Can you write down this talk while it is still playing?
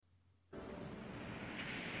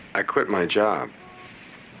I quit my job.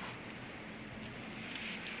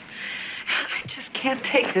 I just can't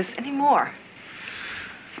take this anymore.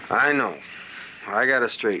 I know. I gotta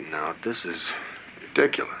straighten out. This is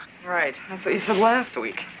ridiculous. Right. That's what you said last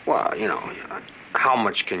week. Well, how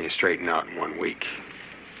much can you straighten out in 1 week?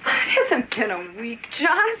 It hasn't been a week,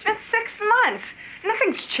 John. It's been 6 months.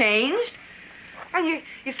 Nothing's changed. And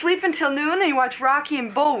you sleep until noon, then you watch Rocky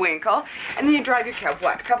and Bullwinkle, and then you drive your cab,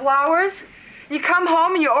 a couple hours? You come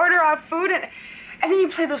home and you order out food, and then you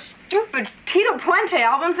play those stupid Tito Puente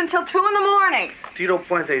albums until 2 in the morning. Tito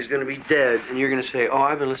Puente is going to be dead, and you're going to say, oh,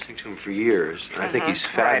 I've been listening to him for years, and I think he's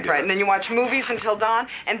fabulous. Right. And then you watch movies until dawn,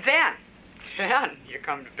 and then you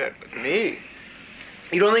come to bed with me.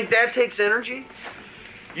 You don't think that takes energy?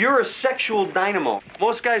 You're a sexual dynamo.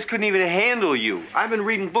 Most guys couldn't even handle you. I've been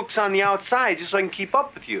reading books on the outside just so I can keep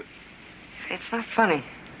up with you. It's not funny.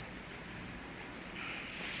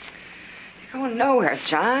 You're going nowhere,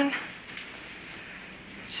 John.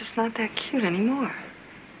 It's just not that cute anymore.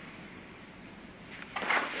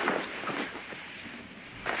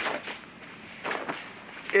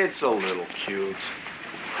 It's a little cute.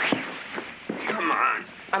 Come on.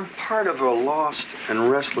 I'm part of a lost and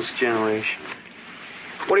restless generation.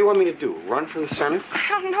 What do you want me to do? Run for the Senate?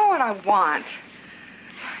 I don't know what I want.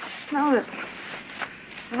 I just know that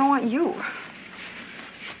I don't want you.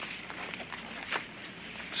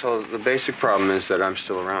 So the basic problem is that I'm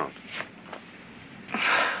still around.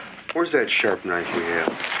 Where's that sharp knife we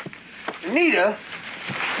have? Anita!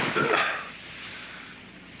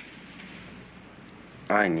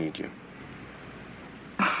 I need you.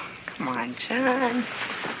 Oh, come on, John.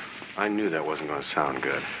 I knew that wasn't going to sound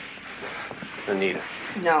good. Anita.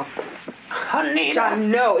 No. Anita.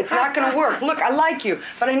 John, no, it's not going to work. Look, I like you,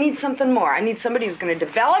 but I need something more. I need somebody who's going to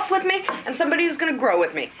develop with me and somebody who's going to grow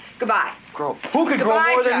with me. Goodbye. Grow? Who could Goodbye,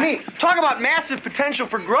 grow more John. than me? Talk about massive potential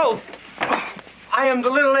for growth. I am the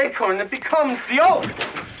little acorn that becomes the oak.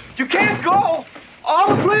 You can't go.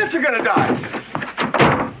 All the plants are going to die.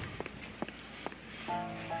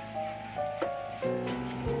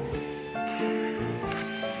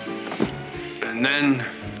 And then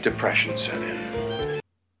depression set in.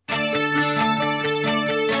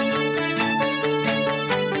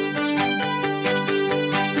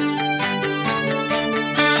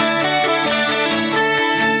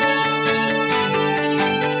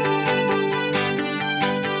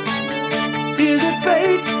 Is it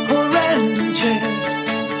fate or random chance?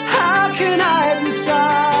 How can I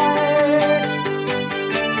decide?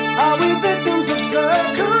 Are we victims of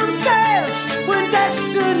circumstance when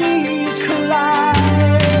destinies collide?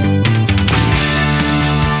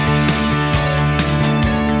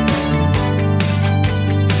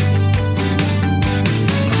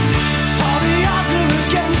 All the odds are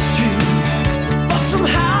against you, but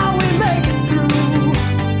somehow we make it through.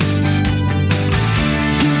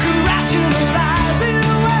 You can rationalize it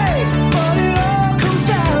away, but it all comes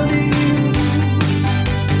down to you.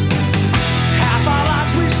 Half our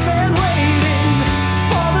lives we spend waiting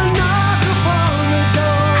for the knock upon the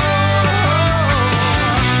door.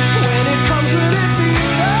 When it comes, will it be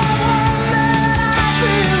the one that I've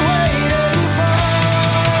been waiting for?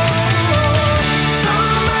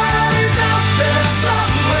 Somebody's out there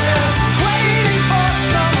somewhere, waiting for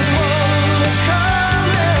someone to come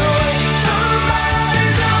their way.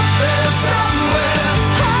 Somebody's out there somewhere,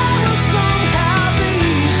 I will somehow be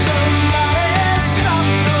somebody's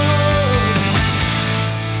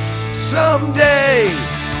Someday!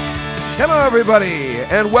 Hello, everybody,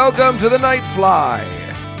 and welcome to the Night Fly.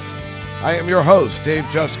 I am your host, Dave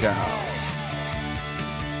Juskow.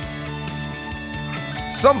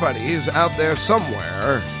 Somebody's out there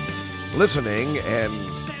somewhere listening and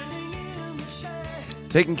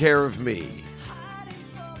taking care of me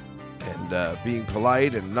and being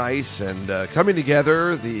polite and nice and coming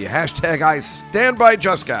together. The hashtag I stand by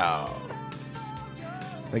Juskow.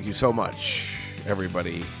 Thank you so much,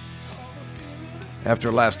 everybody.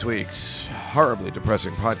 After last week's horribly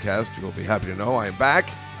depressing podcast, you'll be happy to know I am back.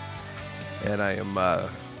 And I am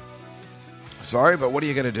sorry, but what are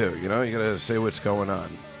you going to do? You got to say what's going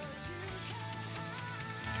on.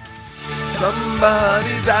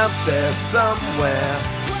 Somebody's out there somewhere,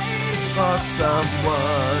 waiting for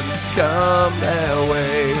someone to come their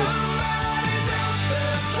way. Somebody's out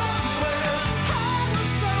there somewhere, I will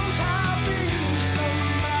somehow be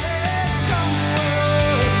somebody's someone.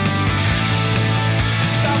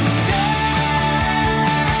 Someday.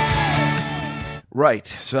 Right,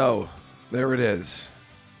 so there it is.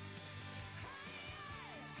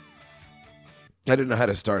 I didn't know how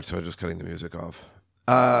to start, so I'm just cutting the music off.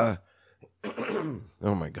 Oh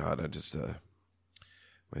my God, I just,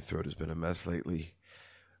 my throat has been a mess lately.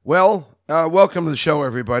 Well, welcome to the show,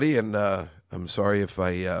 everybody, and I'm sorry if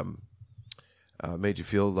I made you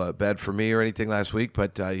feel bad for me or anything last week,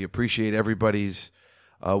 but I appreciate everybody's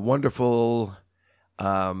wonderful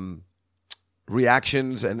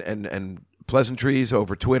reactions and pleasantries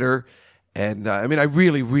over Twitter, and I mean, I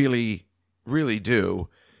really, really, really do.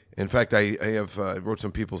 In fact, I have wrote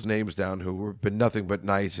some people's names down who have been nothing but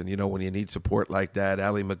nice, and when you need support like that,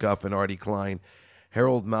 Allie McGuffin, Artie Klein,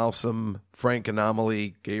 Harold Malsum, Frank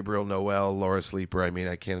Anomaly, Gabriel Noel, Laura Sleeper. I mean,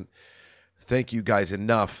 I can't thank you guys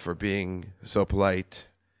enough for being so polite,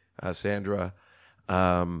 Sandra,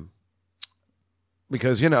 because,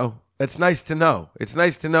 it's nice to know. It's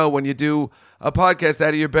nice to know when you do a podcast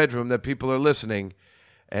out of your bedroom that people are listening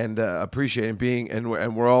and appreciating and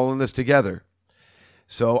we're all in this together.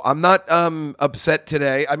 So I'm not upset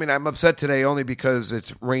today. I mean, I'm upset today only because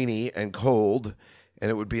it's rainy and cold, and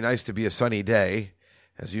it would be nice to be a sunny day.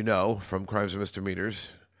 As you know, from Crimes and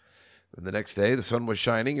Misdemeanors. And the next day, the sun was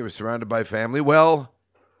shining. He was surrounded by family. Well,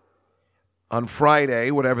 on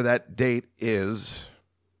Friday, whatever that date is,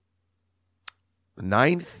 the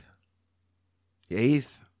 9th, the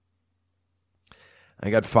 8th,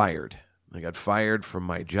 I got fired. I got fired from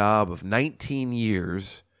my job of 19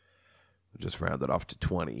 years. Just rounded off to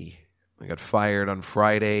 20. I got fired on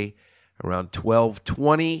Friday around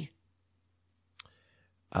 12:20.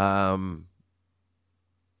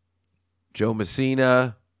 Joe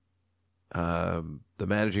Messina, the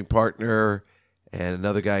managing partner, and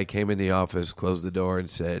another guy came in the office, closed the door, and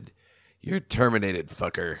said, "You're terminated,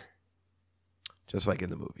 fucker." Just like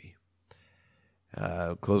in the movie.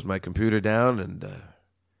 Closed my computer down,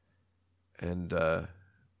 and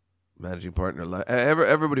managing partner,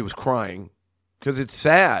 everybody was crying because it's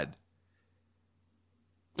sad.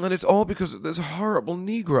 And it's all because of this horrible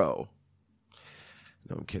Negro.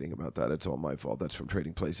 No, I'm kidding about that. It's all my fault. That's from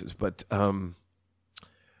Trading Places. But all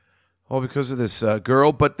because of this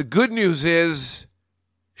girl. But the good news is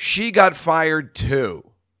she got fired too.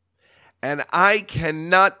 And I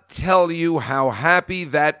cannot tell you how happy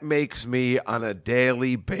that makes me on a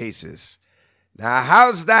daily basis. Now,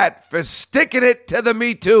 how's that for sticking it to the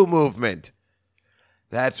Me Too movement?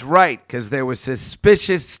 That's right, because there was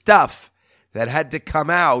suspicious stuff that had to come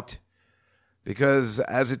out. Because,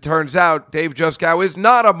 as it turns out, Dave Juskow is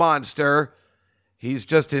not a monster. He's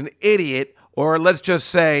just an idiot, or let's just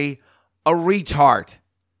say, a retard.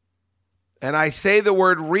 And I say the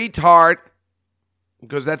word retard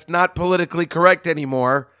because that's not politically correct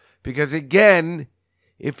anymore. Because, again,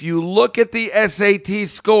 if you look at the SAT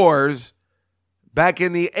scores back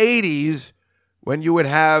in the 80s, when you would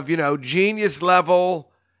have, genius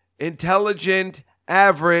level, intelligent,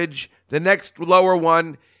 average, the next lower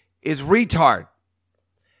one is retard.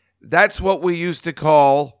 That's what we used to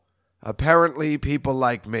call, apparently, people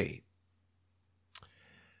like me.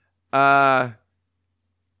 Now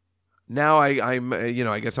I'm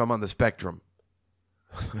I guess I'm on the spectrum.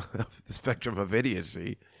 The spectrum of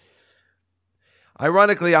idiocy.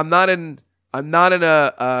 Ironically, I'm not in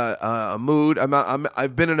a mood.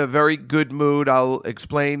 I've been in a very good mood. I'll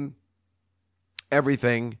explain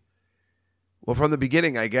everything. Well, from the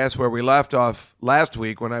beginning, I guess, where we left off last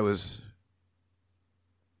week when I was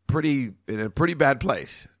in a pretty bad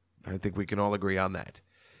place. I think we can all agree on that.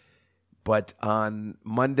 But on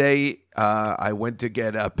Monday, I went to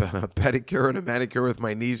get a pedicure and a manicure with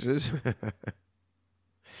my nieces,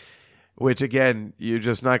 which, again, you're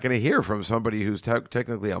just not going to hear from somebody who's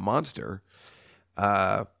technically a monster.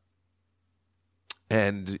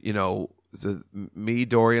 Me,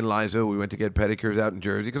 Dory, and Liza, we went to get pedicures out in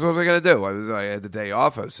Jersey because what was I going to do? I had the day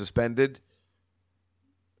off. I was suspended.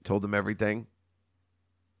 Told them everything.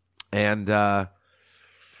 And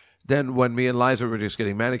then when me and Liza were just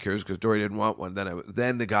getting manicures because Dory didn't want one,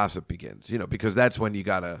 then the gossip begins. Because that's when you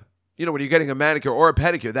got to, when you're getting a manicure or a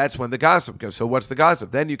pedicure, that's when the gossip goes. So what's the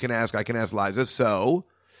gossip? Then I can ask Liza, so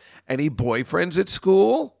any boyfriends at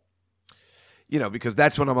school? Because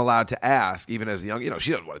that's when I'm allowed to ask, even as a young,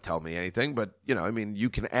 she doesn't want to tell me anything, but, you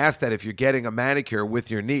can ask that if you're getting a manicure with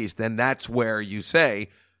your niece, then that's where you say,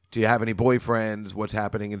 do you have any boyfriends? What's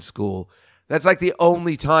happening in school? That's like the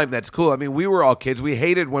only time that's cool. I mean, we were all kids. We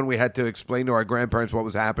hated when we had to explain to our grandparents what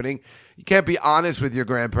was happening. You can't be honest with your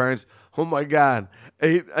grandparents. Oh, my God.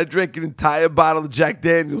 I drank an entire bottle of Jack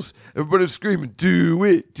Daniels. Everybody was screaming, do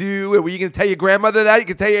it, do it. Well, you can tell your grandmother that? You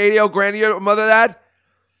can tell your 80-year-old grandmother that?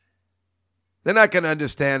 They're not going to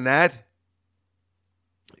understand that.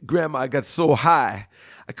 Grandma, I got so high.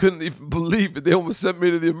 I couldn't even believe it. They almost sent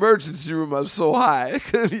me to the emergency room. I was so high.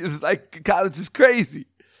 It was like, college is crazy.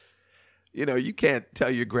 You can't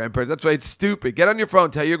tell your grandparents. That's why it's stupid. Get on your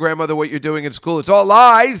phone. Tell your grandmother what you're doing in school. It's all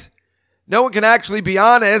lies. No one can actually be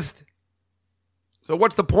honest. So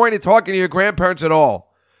what's the point of talking to your grandparents at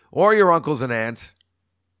all? Or your uncles and aunts?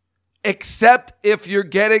 Except if you're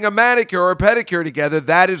getting a manicure or a pedicure together,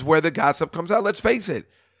 that is where the gossip comes out. Let's face it.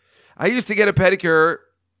 I used to get a pedicure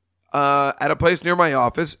at a place near my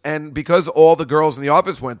office, and because all the girls in the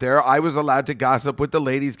office went there, I was allowed to gossip with the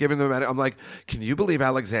ladies giving them I'm like, can you believe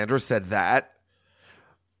Alexandra said that?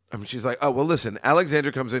 I mean, she's like, oh, well, listen,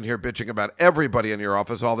 Alexandra comes in here bitching about everybody in your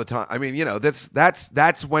office all the time. I mean,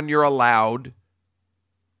 that's when you're allowed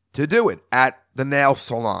to do it, at the nail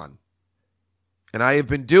salon. And I have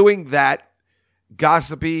been doing that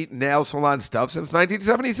gossipy nail salon stuff since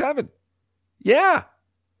 1977. Yeah.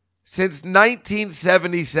 Since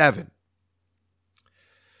 1977.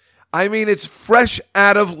 I mean, it's fresh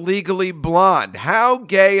out of Legally Blonde. How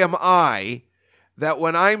gay am I that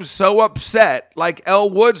when I'm so upset, like Elle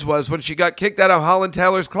Woods was when she got kicked out of Holland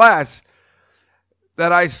Taylor's class,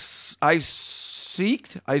 that I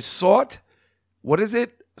sought, what is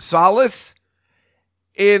it? Solace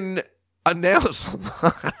in a nail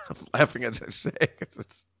salon. I'm laughing as I say it.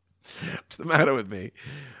 What's the matter with me?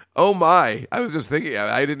 Oh my. I was just thinking,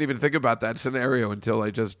 I didn't even think about that scenario until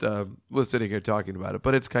I just was sitting here talking about it,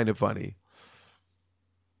 but it's kind of funny.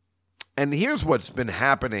 And here's what's been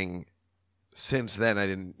happening since then. I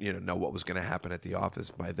didn't know what was going to happen at the office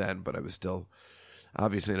by then, but I was still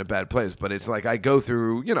obviously in a bad place. But it's like I go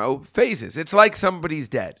through, phases. It's like somebody's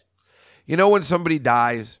dead. When somebody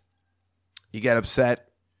dies, you get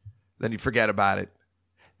upset, then you forget about it.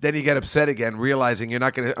 Then you get upset again, realizing you're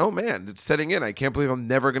not going to, oh man, it's setting in. I can't believe I'm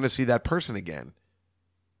never going to see that person again.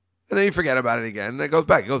 And then you forget about it again, and it goes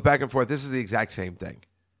back. It goes back and forth. This is the exact same thing.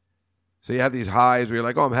 So you have these highs where you're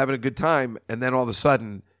like, oh, I'm having a good time. And then all of a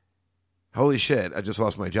sudden, holy shit, I just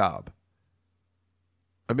lost my job.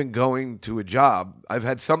 I've been going to a job. I've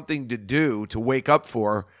had something to do to wake up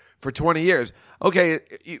for 20 years. Okay,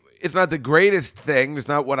 it's not the greatest thing. It's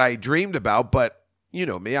not what I dreamed about, but you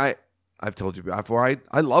know me. I've told you before,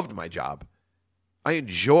 I loved my job. I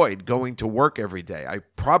enjoyed going to work every day. I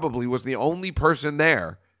probably was the only person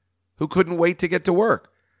there who couldn't wait to get to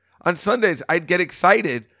work. On Sundays, I'd get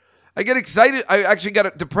excited. I actually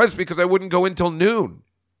got depressed because I wouldn't go until noon.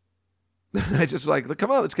 I just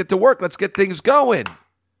come on, let's get to work. Let's get things going.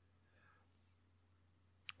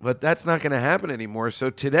 But that's not going to happen anymore. So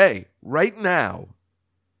today, right now,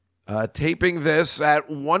 taping this at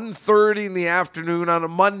 1:30 in the afternoon on a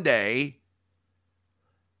Monday,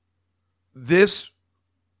 this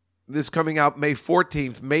coming out May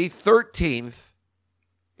 14th, May 13th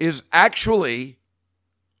is actually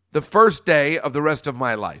the first day of the rest of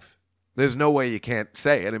my life. There's no way you can't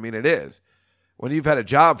say it. I mean, it is. When you've had a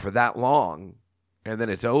job for that long and then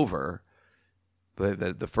it's over,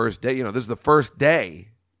 the first day, this is the first day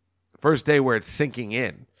where it's sinking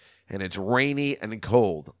in and it's rainy and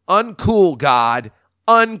cold. Uncool, God.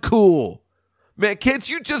 Uncool. Man, can't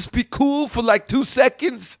you just be cool for like 2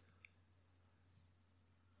 seconds?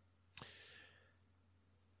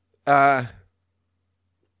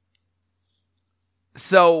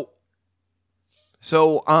 So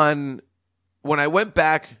when I went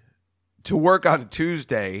back to work on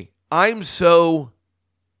Tuesday, I'm so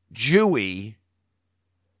Jewy.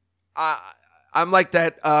 I'm like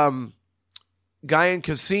that guy in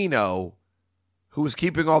Casino who was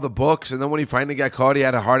keeping all the books, and then when he finally got caught, he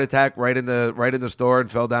had a heart attack right in the store and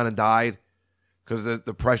fell down and died because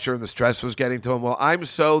the pressure and the stress was getting to him. Well, I'm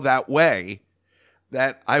so that way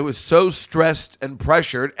that I was so stressed and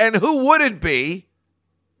pressured, and who wouldn't be?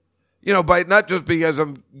 By not just because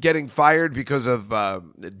I'm getting fired because of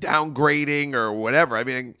downgrading or whatever. I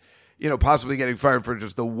mean, possibly getting fired for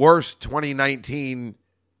just the worst 2019,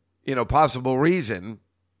 possible reason.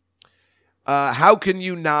 How can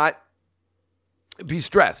you not be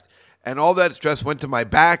stressed? And all that stress went to my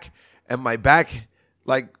back, and my back,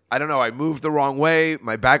 I don't know, I moved the wrong way.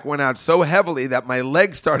 My back went out so heavily that my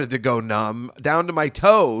legs started to go numb down to my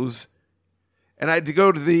toes, and I had to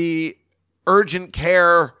go to the urgent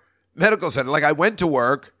care medical center. I went to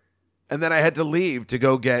work, and then I had to leave to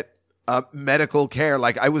go get medical care.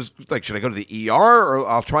 I was like, should I go to the ER or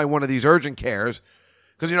I'll try one of these urgent cares?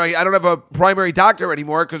 Because, I don't have a primary doctor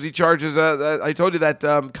anymore because he charges, I told you that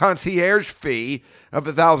concierge fee of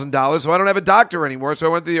 $1,000. So I don't have a doctor anymore. So I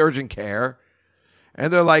went to the urgent care.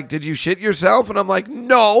 And they're like, did you shit yourself? And I'm like,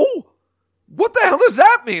 no. What the hell does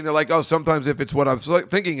that mean? They're like, oh, sometimes if it's what I'm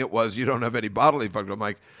thinking it was, you don't have any bodily function. I'm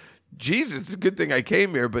like, Jesus, it's a good thing I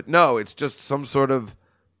came here. But no, it's just some sort of,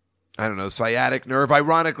 I don't know, sciatic nerve.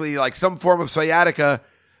 Ironically, some form of sciatica,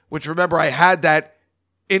 which remember I had that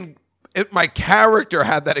my character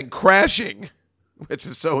had that in Crashing, which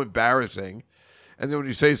is so embarrassing. And then when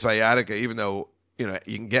you say sciatica, even though, you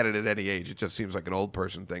can get it at any age, it just seems like an old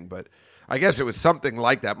person thing. But I guess it was something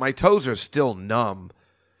like that. My toes are still numb,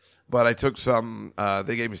 but I took some,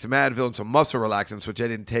 they gave me some Advil and some muscle relaxants, which I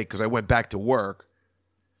didn't take because I went back to work.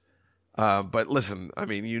 But listen, I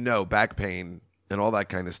mean, back pain and all that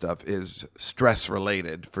kind of stuff is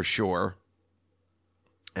stress-related for sure.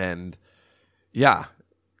 And, yeah,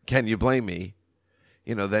 can you blame me?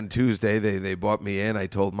 Then Tuesday they brought me in. I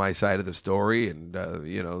told my side of the story, and,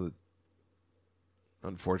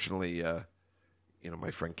 unfortunately,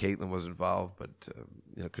 my friend Caitlin was involved, but,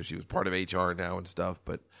 because she was part of HR now and stuff.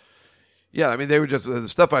 But, yeah, I mean, they were just, the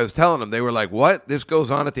stuff I was telling them, they were like, what? This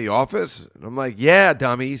goes on at the office? And I'm like, yeah,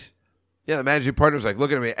 dummies. Yeah, the managing partner was like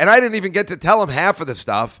looking at me. And I didn't even get to tell them half of the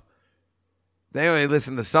stuff. They only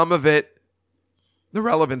listened to some of it, the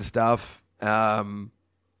relevant stuff. Then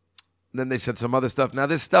they said some other stuff. Now,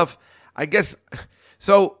 this stuff, I guess,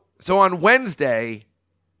 so on Wednesday,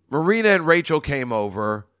 Marina and Rachel came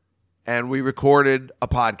over, and we recorded a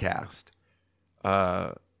podcast.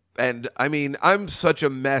 And, I mean, I'm such a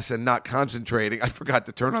mess and not concentrating. I forgot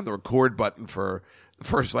to turn on the record button for the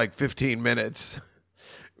first, 15 minutes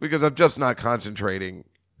because I'm just not concentrating.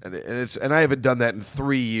 And I haven't done that in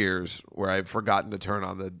 3 years where I've forgotten to turn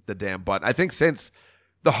on the damn button. I think since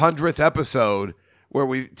the 100th episode where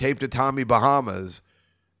we taped at Tommy Bahamas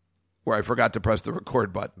where I forgot to press the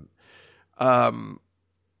record button.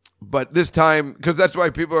 But this time, because that's why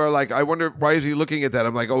people are like, I wonder, why is he looking at that?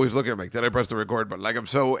 I'm always looking. I'm like, did I press the record button? I'm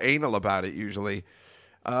so anal about it usually.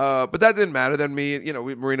 But that didn't matter. Then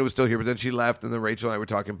Marina was still here, but then she left, and then Rachel and I were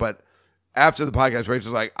talking. But after the podcast,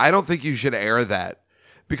 Rachel's like, I don't think you should air that.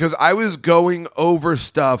 Because I was going over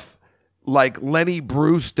stuff like Lenny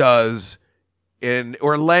Bruce does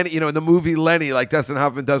or Lenny, in the movie Lenny, like Dustin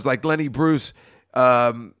Hoffman does, like Lenny Bruce,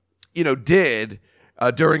 did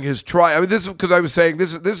during his trial. I mean, this is because I was saying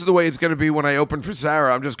this is the way it's going to be when I open for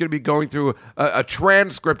Sarah. I'm just going to be going through a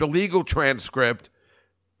transcript, a legal transcript,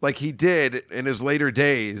 like he did in his later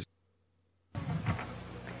days.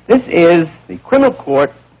 This is the Criminal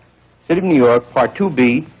Court, City of New York, Part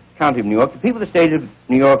 2B, County of New York, the people of the state of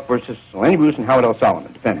New York versus Lenny Bruce and Howard L.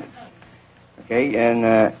 Solomon, defendants. Okay,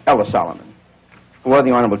 and Ella Solomon. For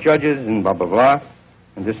the honorable judges and blah, blah, blah,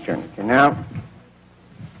 and this turn. Okay, now,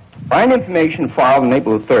 by an information filed on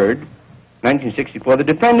April 3rd, 1964, the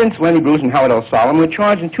defendants, Lenny Bruce and Howard L. Solomon, were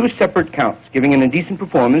charged in 2 separate counts, giving an indecent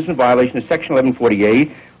performance in violation of Section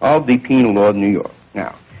 1148 of the Penal Law of New York.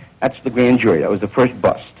 Now, that's the grand jury. That was the first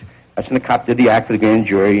bust. That's when the cop did the act for the grand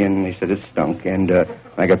jury, and they said it stunk, and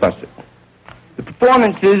I got busted. The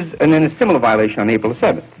performances, and then a similar violation on April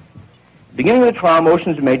 7th. Beginning of the trial,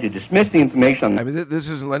 motions were made to dismiss the information on... I mean, this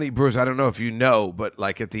is Lenny Bruce. I don't know if you know, but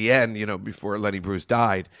at the end, before Lenny Bruce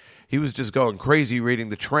died, he was just going crazy reading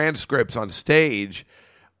the transcripts on stage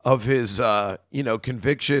of his,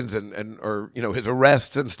 convictions or his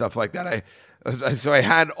arrests and stuff like that. So I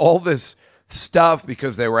had all this stuff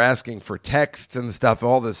because they were asking for texts and stuff,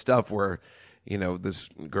 all this stuff where, this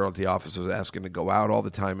girl at the office was asking to go out all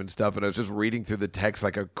the time and stuff. And I was just reading through the text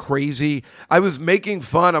like a crazy, I was making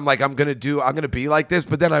fun. I'm like, I'm going to be like this.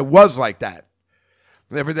 But then I was like that.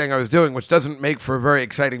 And everything I was doing, which doesn't make for a very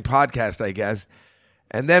exciting podcast, I guess.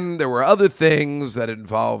 And then there were other things that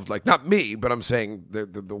involved, not me, but I'm saying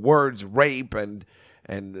the words rape and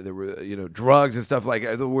there were, drugs and stuff like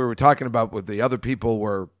we were talking about with the other people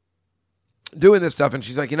were doing this stuff. And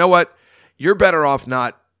she's like, you know what? You're better off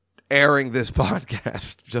not airing this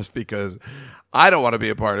podcast just because I don't want to be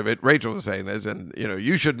a part of it. Rachel was saying this, and,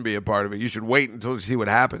 you shouldn't be a part of it. You should wait until you see what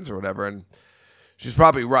happens or whatever. And she's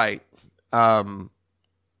probably right.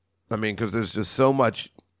 Because there's just so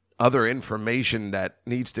much other information that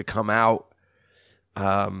needs to come out,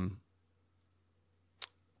 that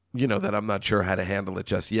I'm not sure how to handle it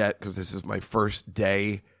just yet because this is my first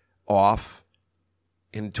day off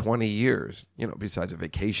in 20 years, besides a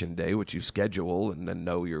vacation day, which you schedule and then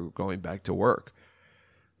know you're going back to work.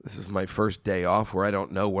 This is my first day off where I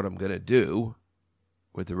don't know what I'm going to do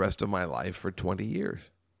with the rest of my life for 20 years.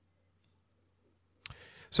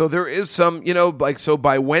 So there is some, so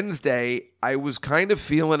by Wednesday, I was kind of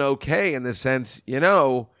feeling okay in the sense,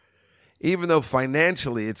 even though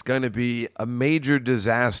financially it's going to be a major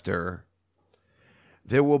disaster,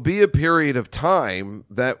 there will be a period of time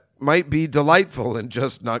that might be delightful and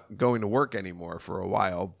just not going to work anymore for a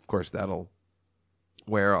while. Of course, that'll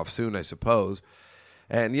wear off soon, I suppose.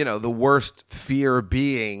 And, the worst fear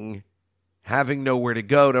being having nowhere to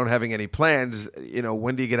go, don't having any plans,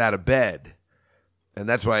 when do you get out of bed? And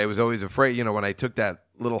that's why I was always afraid, when I took that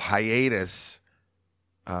little hiatus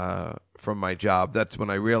from my job, that's when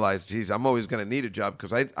I realized, geez, I'm always going to need a job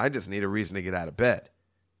because I just need a reason to get out of bed.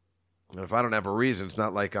 And if I don't have a reason, it's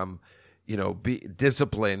not like I'm, be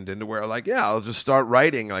disciplined into where like, yeah, I'll just start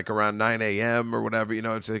writing like around 9 a.m. or whatever.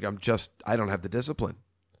 It's like I don't have the discipline.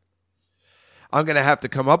 I'm going to have to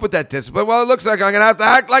come up with that discipline. Well, it looks like I'm going to have to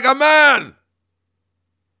act like a man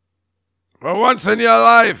for once in your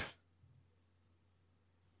life.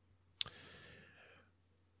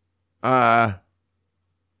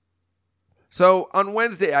 So on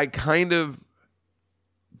Wednesday, I kind of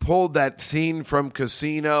pulled that scene from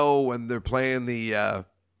Casino when they're playing the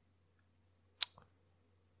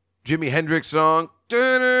Jimi Hendrix song.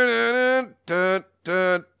 And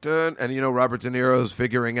Robert De Niro's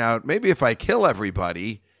figuring out, maybe if I kill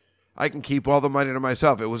everybody, I can keep all the money to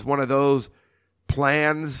myself. It was one of those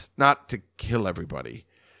plans, not to kill everybody,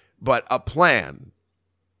 but a plan.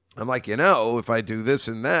 I'm like, if I do this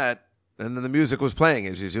and that, and then the music was playing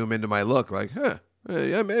as you zoom into my look, like, yeah,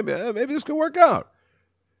 maybe this could work out.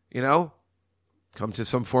 Come to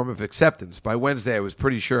some form of acceptance. By Wednesday, I was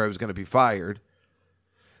pretty sure I was going to be fired.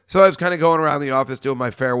 So I was kind of going around the office doing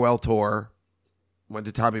my farewell tour. Went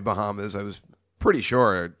to Tommy Bahama's. I was pretty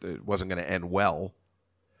sure it wasn't going to end well.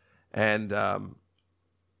 And on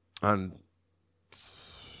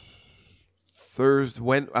Thursday,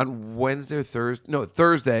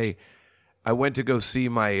 I went to go see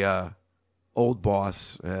my old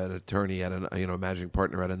boss, an attorney at a managing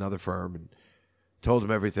partner at another firm, and told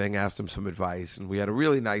him everything, asked him some advice, and we had a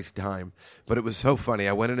really nice time. But it was so funny.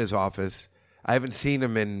 I went in his office. I haven't seen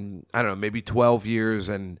him in, I don't know, maybe 12 years,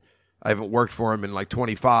 and I haven't worked for him in like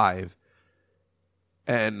 25.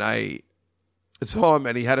 And I saw him,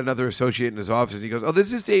 and he had another associate in his office, and he goes, "Oh,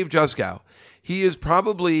 this is Dave Juskow. He is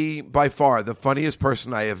probably, by far, the funniest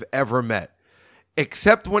person I have ever met,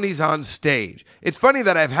 except when he's on stage." It's funny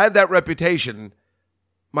that I've had that reputation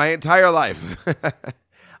my entire life.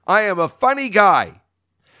 I am a funny guy,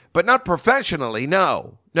 but not professionally.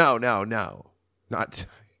 No. Not,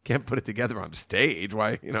 can't put it together on stage.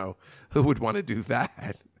 Why, who would want to do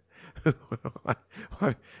that?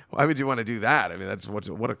 Why would you want to do that? I mean,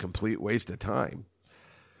 what a complete waste of time.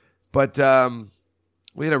 But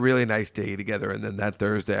we had a really nice day together, and then that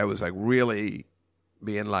Thursday I was like really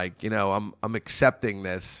being like, I'm accepting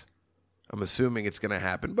this. I'm assuming it's going to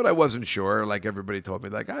happen, but I wasn't sure. Like everybody told me,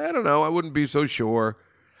 like, I don't know, I wouldn't be so sure.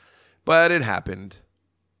 But it happened.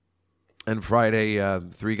 And Friday,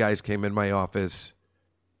 3 guys came in my office.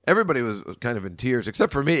 Everybody was kind of in tears,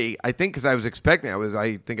 except for me. I think because I was expecting,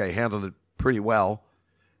 I think I handled it pretty well.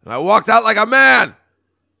 And I walked out like a man.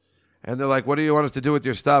 And they're like, "What do you want us to do with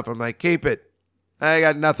your stuff?" I'm like, "Keep it. I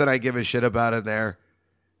got nothing I give a shit about in there."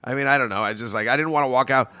 I mean, I don't know. I didn't want to walk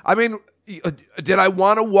out. I mean, did I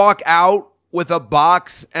want to walk out with a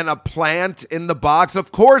box and a plant in the box?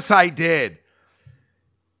 Of course I did.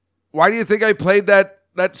 Why do you think I played that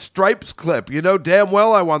Stripes clip? Damn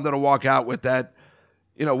well I wanted to walk out with that,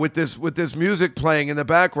 with this music playing in the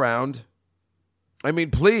background. I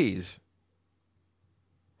mean, please.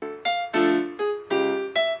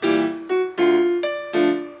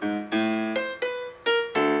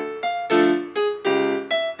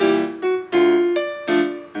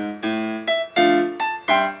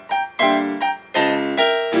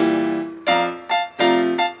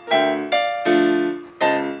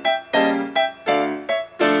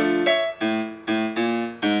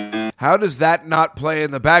 How does that not play in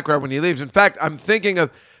the background when he leaves? In fact, I'm thinking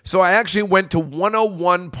of, so I actually went to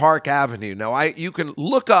 101 Park Avenue. Now, you can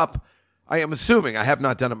look up, I am assuming, I have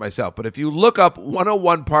not done it myself, but if you look up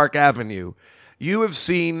 101 Park Avenue, you have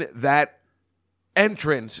seen that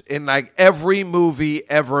entrance in like every movie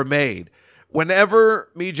ever made. Whenever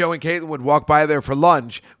me, Joe, and Caitlin would walk by there for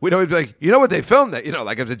lunch, we'd always be like, you know what, they filmed that,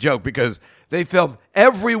 like as a joke, because they filmed,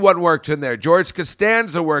 everyone works in there. George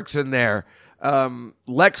Costanza works in there.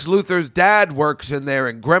 Lex Luthor's dad works in there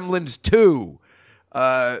in Gremlins 2.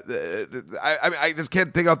 I just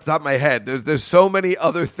can't think off the top of my head. There's so many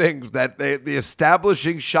other things that the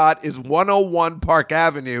establishing shot is 101 Park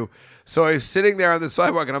Avenue. So I was sitting there on the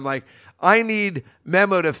sidewalk and I'm like, I need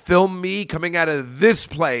Memo to film me coming out of this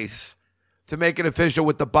place to make it official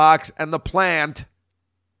with the box and the plant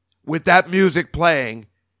with that music playing.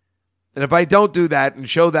 And if I don't do that and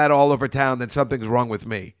show that all over town, then something's wrong with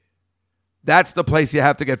me. That's the place you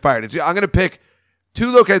have to get fired. I'm going to pick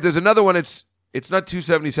 2 locations. There's another one. It's not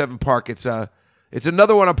 277 Park. It's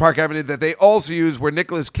another one on Park Avenue that they also use where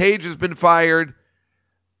Nicolas Cage has been fired.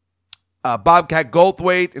 Bobcat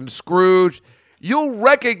Goldthwait and Scrooge. You'll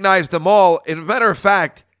recognize them all. As a matter of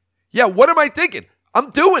fact, what am I thinking? I'm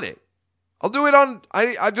doing it. I'll do it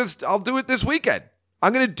I'll do it this weekend.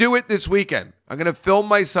 I'm going to do it this weekend. I'm going to film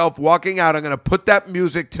myself walking out. I'm going to put that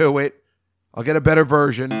music to it. I'll get a better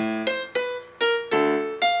version.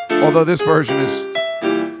 Although this version is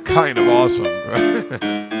kind of awesome.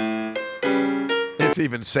 It's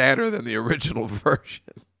even sadder than the original version.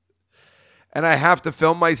 And I have to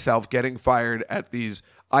film myself getting fired at these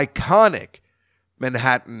iconic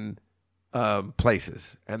Manhattan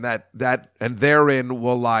places. And and therein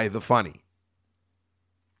will lie the funny.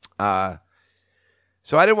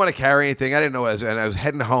 So I didn't want to carry anything. I didn't know and I was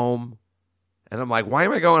heading home. And I'm like, why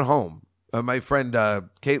am I going home? My friend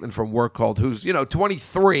Caitlin from work called, who's,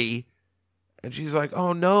 23. And she's like,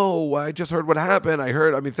 oh, no, I just heard what happened.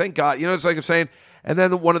 Thank God. It's like I'm saying. And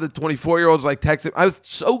then one of the 24-year-olds texted. I was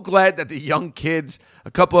so glad that the young kids,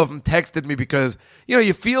 a couple of them texted me because,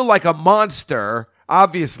 you feel like a monster.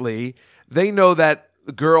 Obviously, they know that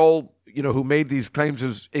the girl, who made these claims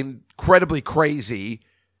is incredibly crazy.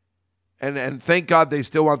 And thank God they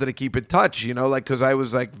still wanted to keep in touch, because I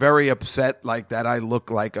was very upset that I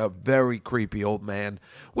look like a very creepy old man,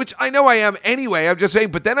 which I know I am anyway. I'm just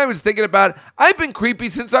saying. But then I was thinking about, I've been creepy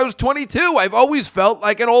since I was 22. I've always felt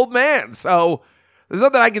like an old man. So there's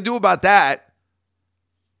nothing I can do about that.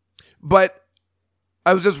 But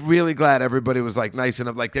I was just really glad everybody was nice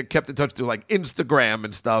enough. They kept in touch through Instagram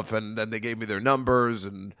and stuff. And then they gave me their numbers.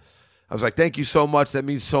 And I was like, thank you so much. That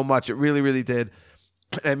means so much. It really, really did.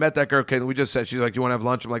 I met that girl, Caitlin. We just said, she's like, do you want to have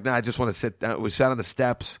lunch? I'm like, nah, I just want to sit down. We sat on the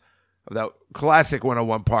steps of that classic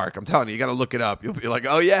 101 Park. I'm telling you, you got to look it up. You'll be like,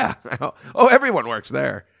 oh, yeah. Oh, everyone works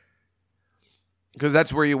there. Because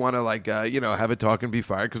that's where you want to, have a talk and be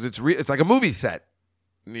fired. Because it's like a movie set.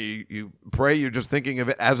 You pray you're just thinking of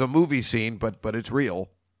it as a movie scene, but it's real.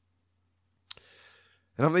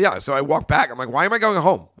 And I'm like, yeah. So I walk back. I'm like, why am I going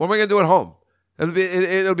home? What am I going to do at home?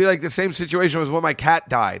 It'll be like the same situation as when my cat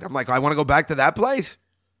died. I'm like, I want to go back to that place.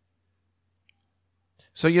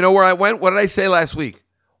 So you know where I went? What did I say last week?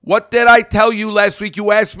 What did I tell you last week?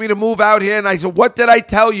 You asked me to move out here, and I said, what did I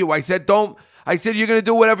tell you? I said, don't. I said, you're going to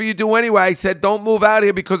do whatever you do anyway. I said, don't move out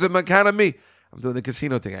here because of account of me. I'm doing the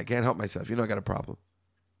casino thing. I can't help myself. I got a problem.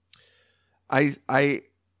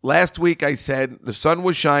 Last week I said the sun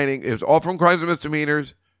was shining. It was all from crimes and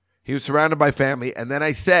misdemeanors. He was surrounded by family. And then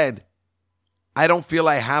I said, I don't feel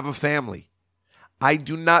I have a family. I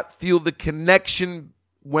do not feel the connection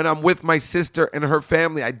when I'm with my sister and her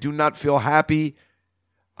family. I do not feel happy.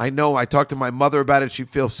 I know I talked to my mother about it. She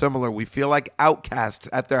feels similar. We feel like outcasts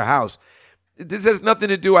at their house. This has nothing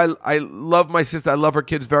to do. I love my sister. I love her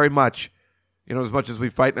kids very much. As much as we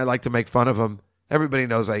fight and I like to make fun of them. Everybody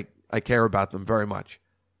knows I care about them very much.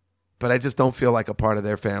 But I just don't feel like a part of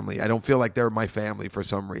their family. I don't feel like they're my family for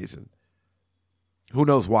some reason. Who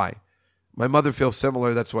knows why? My mother feels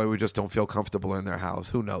similar. That's why we just don't feel comfortable in their house.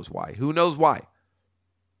 Who knows why? Who knows why?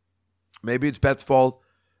 Maybe it's Beth's fault.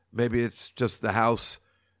 Maybe it's just the house.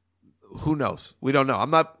 Who knows? We don't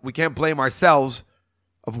know. We can't blame ourselves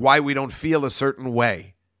of why we don't feel a certain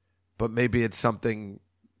way. But maybe it's something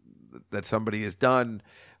that somebody has done.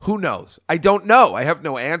 Who knows? I don't know. I have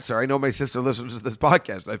no answer. I know my sister listens to this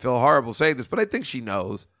podcast. I feel horrible saying this, but I think she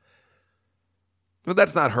knows. But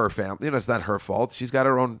that's not her family. It's not her fault. She's got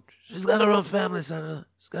her own. She's got her own family, son.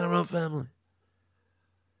 She's got her own family.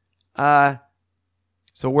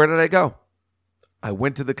 So where did I go? I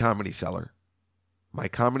went to the Comedy Cellar. My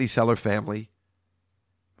Comedy Cellar family.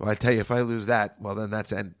 Well, I tell you, if I lose that, well, then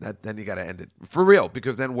then you got to end it for real.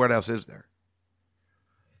 Because then what else is there?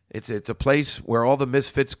 It's a place where all the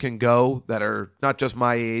misfits can go that are not just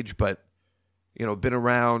my age, but been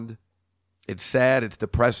around. It's sad, it's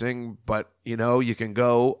depressing, but you can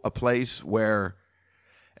go a place where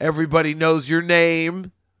everybody knows your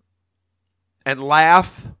name and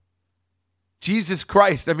laugh. Jesus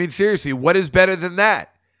Christ. Seriously, what is better than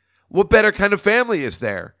that? What better kind of family is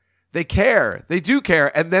there? They care. They do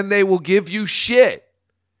care. And then they will give you shit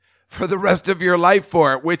for the rest of your life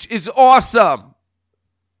for it, which is awesome.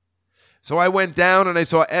 So I went down and I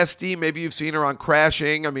saw Esty. Maybe you've seen her on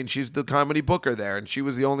Crashing. She's the comedy booker there, and she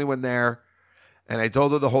was the only one there. And I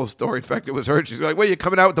told her the whole story. In fact, it was her. She's like, wait, you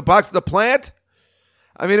coming out with the box of the plant?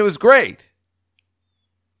 It was great.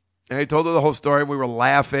 And I told her the whole story, and we were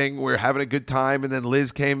laughing. We were having a good time. And then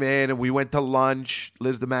Liz came in, and we went to lunch.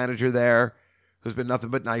 Liz, the manager there, who's been nothing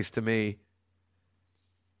but nice to me.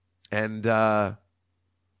 And, it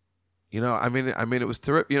was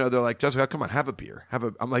terrific. They're like, Jessica, come on, have a beer.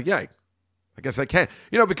 I'm like, yeah, I guess I can.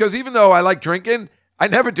 Because even though I like drinking, I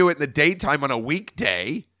never do it in the daytime on a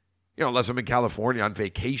weekday. Unless I'm in California on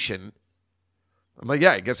vacation. I'm like,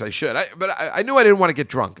 yeah, I guess I should. But I knew I didn't want to get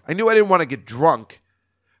drunk. I knew I didn't want to get drunk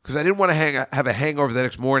because I didn't want to have a hangover the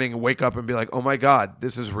next morning and wake up and be like, oh, my God,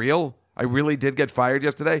 this is real? I really did get fired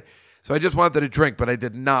yesterday. So I just wanted a drink, but I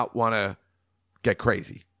did not want to get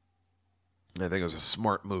crazy. I think it was a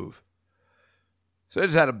smart move. So I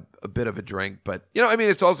just had a bit of a drink. But,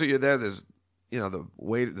 it's also you're there. There's,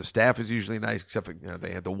 the staff is usually nice, except for,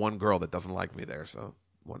 they had the one girl that doesn't like me there. So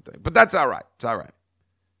one thing. But that's all right. It's all right.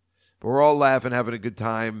 But we're all laughing, having a good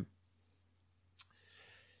time.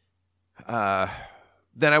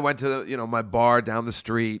 Then I went to, my bar down the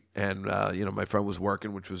street, and, my friend was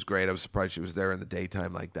working, which was great. I was surprised she was there in the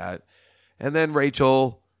daytime like that. And then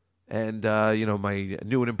Rachel and, my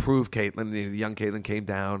new and improved Caitlin, the young Caitlin, came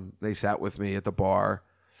down. They sat with me at the bar.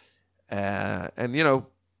 And, it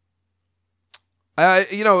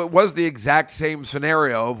was the exact same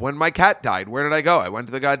scenario of when my cat died. Where did I go? I went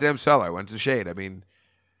to the goddamn cellar. I went to Shade. I mean,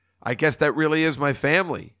 I guess that really is my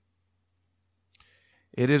family.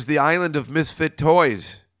 It is the island of misfit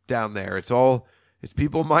toys down there. It's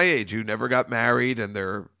people my age who never got married, and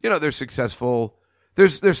they're successful.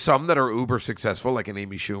 There's some that are uber successful, like an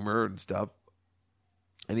Amy Schumer and stuff,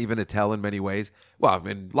 and even Attell in many ways. Well,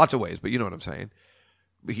 in lots of ways, but you know what I'm saying.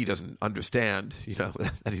 He doesn't understand,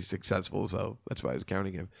 that he's successful, so that's why I was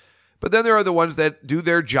counting him. But then there are the ones that do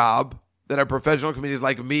their job, that are professional comedians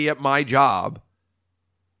like me at my job,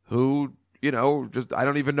 who, just I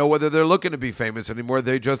don't even know whether they're looking to be famous anymore.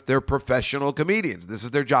 They're professional comedians. This is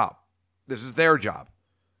their job. This is their job.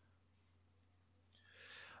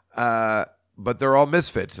 But they're all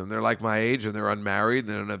misfits, and they're like my age, and they're unmarried,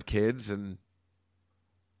 and they don't have kids, and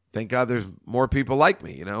thank God there's more people like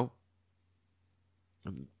me, And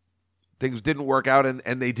things didn't work out, and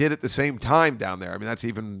they did at the same time down there. I mean, that's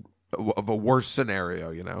even of a worse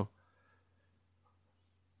scenario,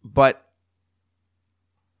 But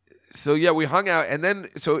so, yeah, we hung out, and then,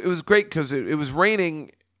 so it was great because it was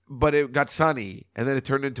raining, but it got sunny, and then it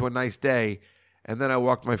turned into a nice day, and then I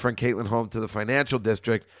walked my friend Caitlin home to the financial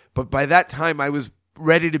district, but by that time, I was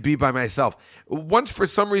ready to be by myself. Once, for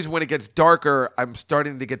some reason, when it gets darker, I'm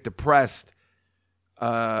starting to get depressed.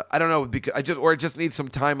 I don't know, because I just need some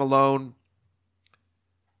time alone.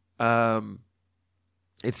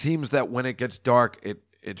 It seems that when it gets dark,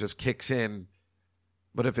 it just kicks in.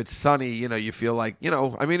 But if it's sunny, you feel like,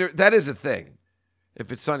 that is a thing.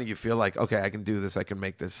 If it's sunny, you feel like, okay, I can do this. I can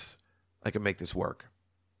make this work.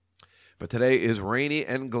 But today is rainy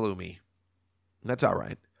and gloomy. That's all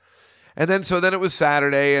right. And then it was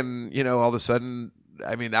Saturday, and, all of a sudden,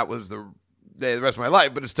 that was the day of the rest of my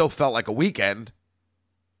life, but it still felt like a weekend.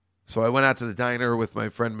 So I went out to the diner with my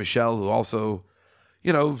friend Michelle, who also,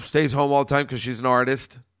 stays home all the time because she's an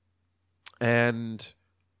artist. And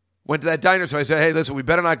went to that diner, so I said, hey, listen, we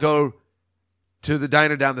better not go to the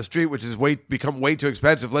diner down the street, which has become way too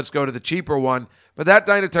expensive. Let's go to the cheaper one. But that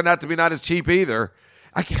diner turned out to be not as cheap either.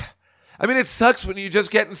 It sucks when you're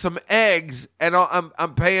just getting some eggs, and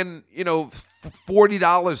I'm paying,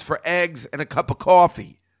 $40 for eggs and a cup of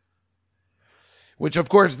coffee. Which, of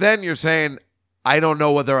course, then you're saying, I don't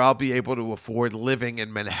know whether I'll be able to afford living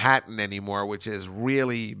in Manhattan anymore, which is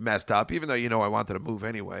really messed up, even though, I wanted to move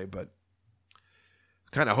anyway, but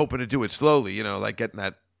kind of hoping to do it slowly, like getting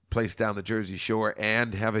that place down the Jersey Shore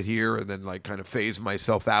and have it here, and then like kind of phase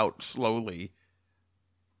myself out slowly,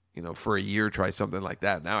 for a year, try something like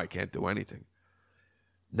that. Now I can't do anything.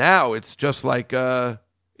 Now it's just like the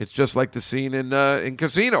scene in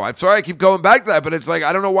Casino. I'm sorry I keep going back to that, but it's like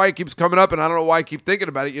I don't know why it keeps coming up, and I don't know why I keep thinking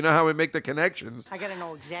about it. You know how we make the connections. I gotta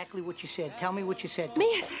know exactly what you said. Tell me what you said. Me?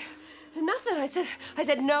 I said nothing. I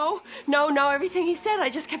said no, everything he said. I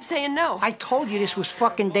just kept saying no. I told you this was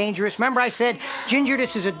fucking dangerous. Remember I said, Ginger,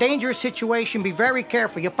 this is a dangerous situation. Be very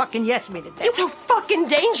careful. You fucking yes me to that. It's so fucking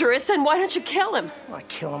dangerous, and why don't you kill him? I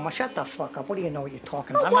kill him? Well, shut the fuck up. What do you know what you're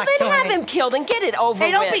talking Oh, about? well, I'm not then have killing him killed and get it over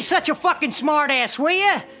Hey, don't with. be such a fucking smart ass, will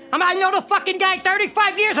you? I know the fucking guy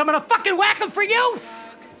 35 years. I'm gonna fucking whack him for you.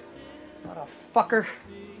 Motherfucker.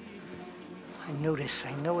 I knew this.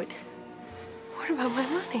 I knew it. What about my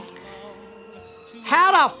money?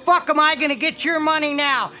 How the fuck am I gonna get your money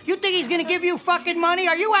now? You think he's gonna give you fucking money?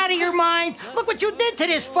 Are you out of your mind? Look what you did to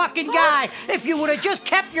this fucking guy. If you would have just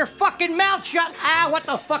kept your fucking mouth shut. What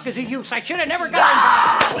the fuck is the use? I should have never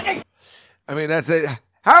gotten. That's it.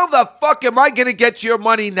 How the fuck am I gonna get your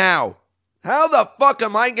money now? How the fuck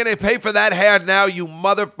am I gonna pay for that hair now, you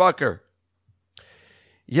motherfucker?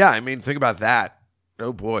 Yeah, think about that.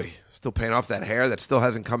 Oh boy, still paying off that hair that still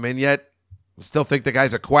hasn't come in yet. Still think the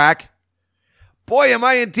guy's a quack. Boy, am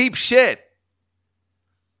I in deep shit.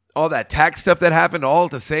 All that tax stuff that happened all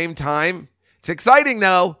at the same time. It's exciting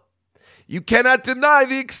now. You cannot deny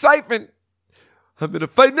the excitement. I'm in a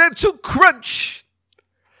financial crunch.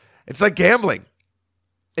 It's like gambling.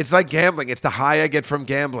 It's the high I get from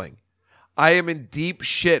gambling. I am in deep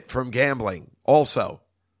shit from gambling also.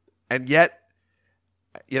 And yet,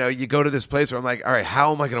 you go to this place where I'm like, all right,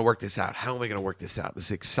 how am I going to work this out? How am I going to work this out? This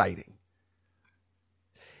is exciting.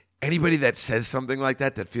 Anybody that says something like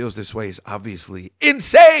that feels this way is obviously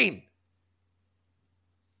insane.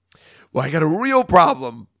 Well, I got a real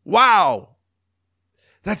problem. Wow.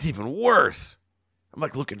 That's even worse. I'm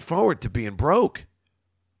like looking forward to being broke.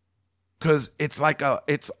 Because it's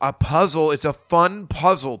a puzzle. It's a fun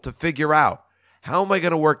puzzle to figure out. How am I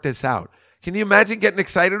going to work this out? Can you imagine getting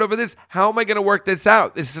excited over this? How am I going to work this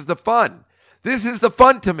out? This is the fun. This is the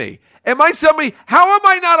fun to me. Am I somebody? How am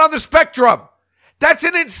I not on the spectrum? That's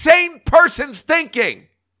an insane person's thinking.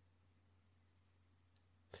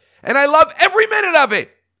 And I love every minute of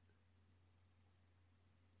it.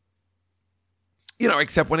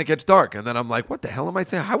 Except when it gets dark. And then I'm like, what the hell am I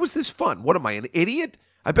thinking? How is this fun? What am I, an idiot?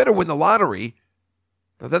 I better win the lottery.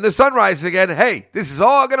 But then the sun rises again. Hey, this is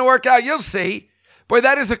all going to work out. You'll see. Boy,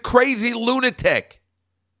 that is a crazy lunatic.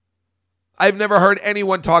 I've never heard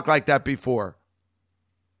anyone talk like that before.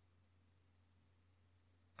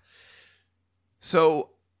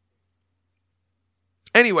 So,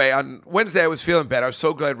 anyway, on Wednesday I was feeling better. I was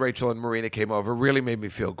so glad Rachel and Marina came over. It really made me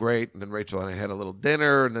feel great. And then Rachel and I had a little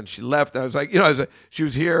dinner, and then she left. I was like, she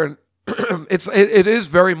was here, and it is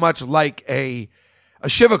very much like a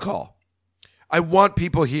Shiva call. I want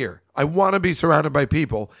people here. I want to be surrounded by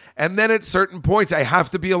people. And then at certain points, I have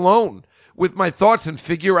to be alone with my thoughts and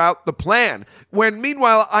figure out the plan. When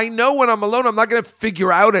meanwhile, I know when I'm alone, I'm not going to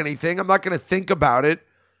figure out anything. I'm not going to think about it.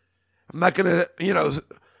 I'm not going to,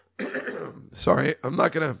 sorry, I'm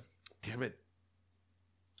not going to, damn it.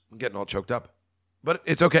 I'm getting all choked up. But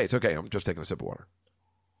it's okay. It's okay. I'm just taking a sip of water.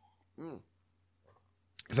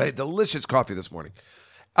 Because I had delicious coffee this morning.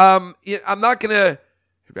 I'm not going to,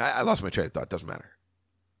 I lost my train of thought. Doesn't matter.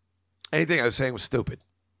 Anything I was saying was stupid.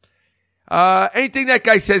 Everything that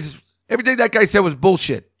guy said was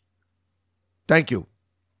bullshit. Thank you.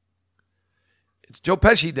 It's Joe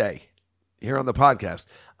Pesci Day here on the podcast.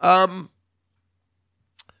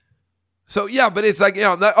 So yeah, but it's like,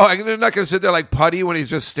 I'm not going to sit there like Putty when he's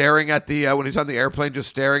just staring at when he's on the airplane, just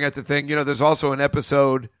staring at the thing. There's also an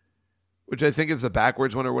episode, which I think is the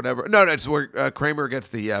backwards one or whatever. No, it's where Kramer gets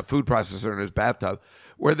the food processor in his bathtub,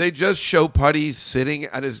 where they just show Putty sitting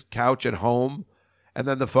at his couch at home, and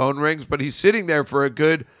then the phone rings, but he's sitting there for a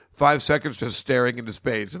good 5 seconds just staring into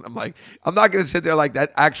space. And I'm like, I'm not going to sit there like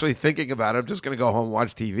that actually thinking about it. I'm just going to go home and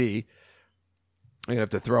watch TV. I'm going to have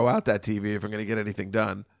to throw out that TV if I'm going to get anything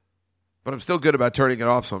done. But I'm still good about turning it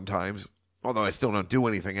off sometimes, although I still don't do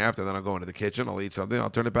anything after. Then I'll go into the kitchen, I'll eat something,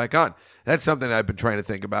 I'll turn it back on. That's something I've been trying to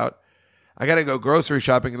think about. I got to go grocery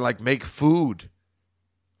shopping and make food.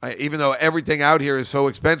 Even though everything out here is so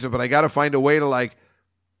expensive, but I got to find a way to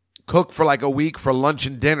cook for a week for lunch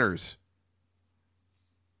and dinners.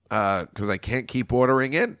 Because I can't keep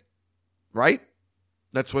ordering in, right?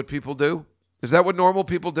 That's what people do. Is that what normal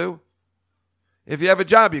people do? If you have a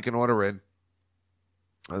job, you can order in.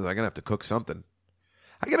 I'm going to have to cook something.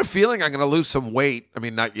 I get a feeling I'm going to lose some weight. I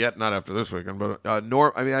mean, not yet, not after this weekend, but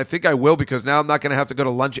I think I will, because now I'm not going to have to go to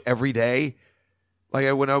lunch every day.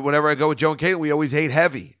 Whenever I go with Joe and Caitlin, we always ate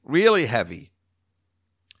heavy, really heavy.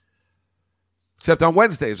 Except on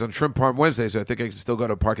Wednesdays, on Shrimp Parm Wednesdays, I think I can still go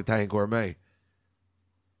to Park Italian Gourmet.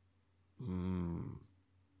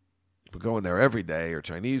 But going there every day, or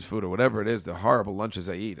Chinese food, or whatever it is, the horrible lunches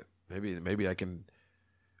I eat. Maybe I can.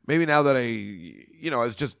 Maybe now that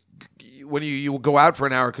it's just when you go out for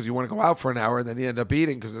an hour because you want to go out for an hour, and then you end up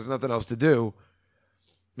eating because there's nothing else to do.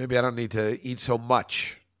 Maybe I don't need to eat so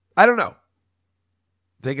much. I don't know.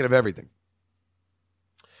 Thinking of everything.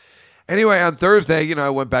 Anyway, on Thursday, I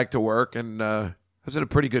went back to work, and I was in a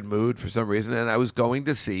pretty good mood for some reason, and I was going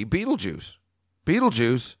to see Beetlejuice.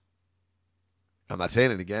 Beetlejuice. I'm not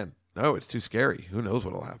saying it again. No, it's too scary. Who knows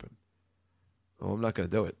what will happen? Oh, I'm not going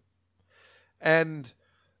to do it. And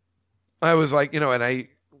I was like, and I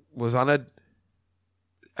was on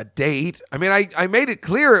a date. I mean, I made it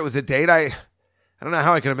clear it was a date. I don't know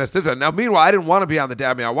how I could have messed this up. Now, meanwhile, I didn't want to be on the date.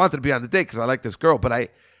 I mean, I wanted to be on the date because I like this girl, but I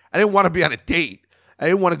didn't want to be on a date. I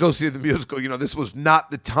didn't want to go see the musical. This was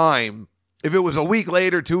not the time. If it was a week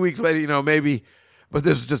later, 2 weeks later, maybe. But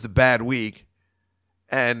this is just a bad week.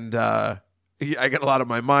 And I get a lot on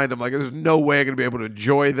my mind. I'm like, there's no way I'm going to be able to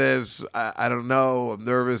enjoy this. I don't know. I'm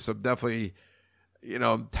nervous. I'm definitely,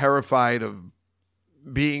 I'm terrified of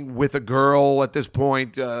being with a girl at this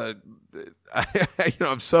point. I'm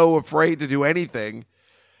so afraid to do anything.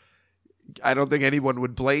 I don't think anyone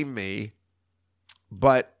would blame me.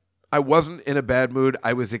 But I wasn't in a bad mood.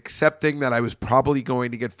 I was accepting that I was probably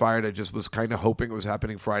going to get fired. I just was kind of hoping it was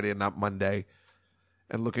happening Friday and not Monday.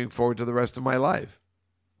 and looking forward to the rest of my life,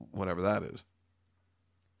 whatever that is.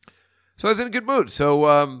 So I was in a good mood.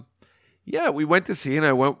 So, yeah, we went to see, and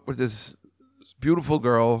I went with this beautiful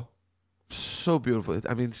girl. So beautiful.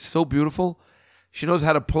 I mean, so beautiful. She knows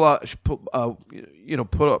how to pull up,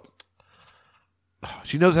 put up.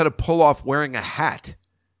 She knows how to pull off wearing a hat.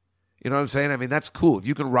 You know what I'm saying? I mean, that's cool. If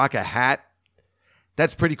you can rock a hat,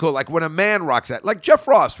 that's pretty cool. Like when a man rocks that, like Jeff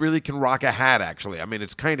Ross really can rock a hat, actually. I mean,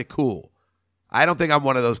 it's kind of cool. I don't think I'm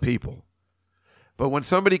one of those people. But when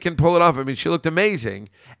somebody can pull it off, I mean, she looked amazing.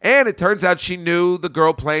 And it turns out she knew the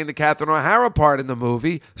girl playing the Catherine O'Hara part in the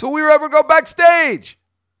movie. So we were able to go backstage.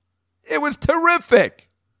 It was terrific.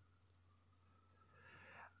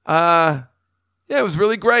 Yeah, it was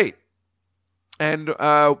really great. And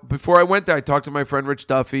before I went there, I talked to my friend Rich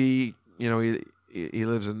Duffy. You know, he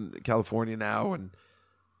lives in California now, and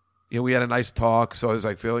you know, we had a nice talk. So I was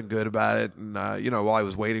like feeling good about it. And while I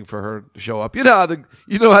was waiting for her to show up, you know how the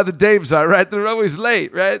Daves are, right? They're always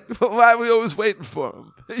late, right? Why are we always waiting for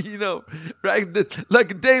them? You know, right?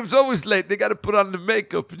 Like Dave's always late. They got to put on the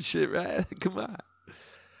makeup and shit, right? Come on.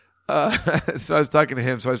 So I was talking to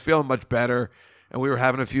him. So I was feeling much better, and we were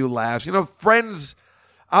having a few laughs. You know, friends.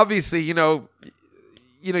 Obviously, you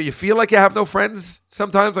feel like you have no friends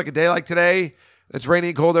sometimes, like a day like today. It's rainy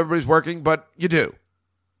and cold, everybody's working, but you do.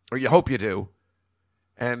 Or you hope you do.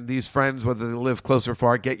 And these friends, whether they live close or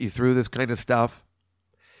far, get you through this kind of stuff.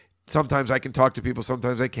 Sometimes I can talk to people,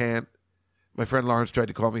 sometimes I can't. My friend Lawrence tried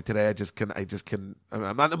to call me today.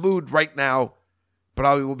 I'm not in the mood right now, but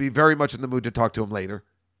I will be very much in the mood to talk to him later.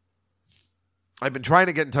 I've been trying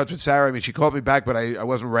to get in touch with Sarah. I mean, she called me back, but I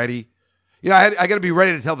wasn't ready. You know, I got to be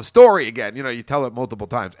ready to tell the story again. You know, you tell it multiple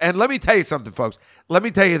times. And let me tell you something, folks. Let me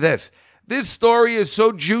tell you this. This story is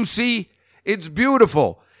so juicy. It's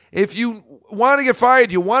beautiful. If you want to get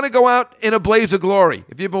fired, you want to go out in a blaze of glory.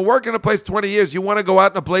 If you've been working a place 20 years, you want to go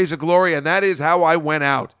out in a blaze of glory, and that is how I went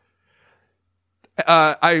out.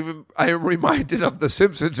 I am reminded of the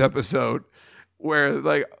Simpsons episode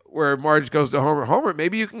where Marge goes to Homer. Homer,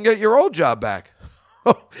 maybe you can get your old job back.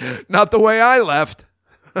 Not the way I left.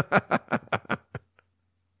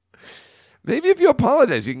 Maybe if you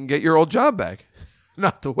apologize, you can get your old job back.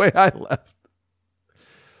 Not the way I left.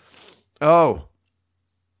 Oh,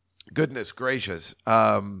 goodness gracious.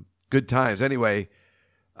 Good times. Anyway,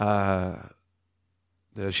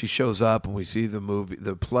 she shows up and we see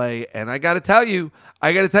the play. And I got to tell you,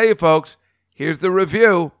 folks, here's the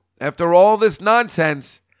review. After all this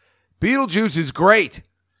nonsense, Beetlejuice is great.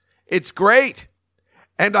 It's great.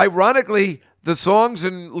 And ironically, the songs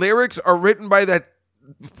and lyrics are written by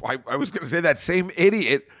I was going to say that same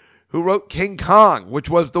idiot who wrote King Kong, which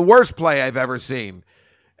was the worst play I've ever seen.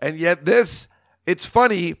 And yet it's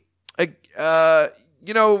funny.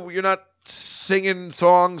 You're not singing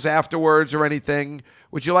songs afterwards or anything,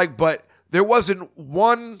 which you like, but there wasn't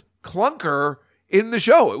one clunker in the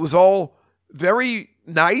show. It was all very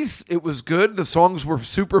nice. It was good. The songs were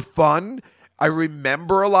super fun. I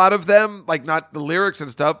remember a lot of them, like not the lyrics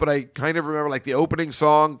and stuff, but I kind of remember like the opening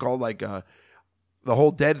song called like The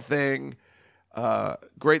Whole Dead Thing.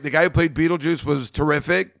 Great. The guy who played Beetlejuice was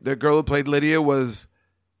terrific. The girl who played Lydia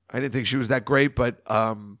I didn't think she was that great, but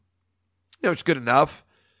it's good enough.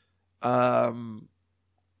 Lydia's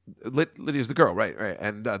the girl, right?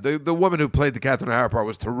 And the woman who played the Catherine O'Hara part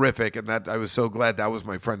was terrific, and that I was so glad that was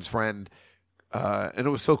my friend's friend. And it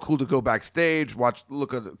was so cool to go backstage,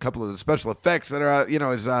 look at a couple of the special effects that are, it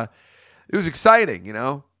was exciting, you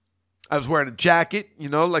know. I was wearing a jacket,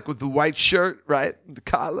 like with the white shirt, right? The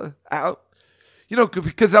collar out,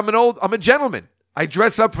 because I'm a gentleman. I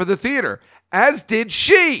dress up for the theater, as did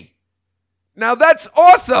she. Now that's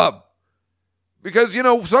awesome. Because,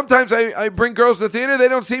 sometimes I bring girls to the theater, they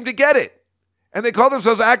don't seem to get it. And they call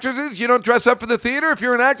themselves actresses. You don't dress up for the theater? If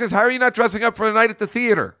you're an actress, how are you not dressing up for a night at the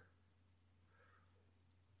theater?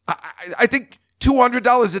 I think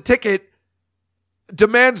 $200 a ticket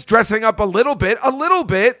demands dressing up a little bit.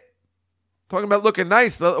 Talking about looking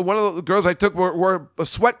nice. One of the girls I took wore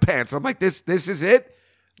sweatpants. I'm like, this is it?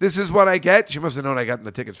 This is what I get? She must have known I got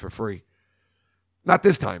the tickets for free. Not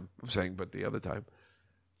this time, I'm saying, but the other time.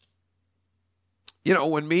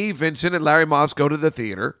 When me, Vincent, and Larry Moss go to the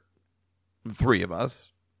theater, the three of us,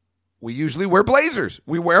 we usually wear blazers.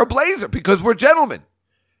 We wear a blazer because we're gentlemen.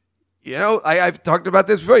 I've talked about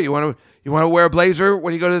this before. You want to wear a blazer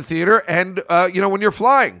when you go to the theater, and when you're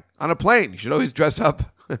flying on a plane, you should always dress up.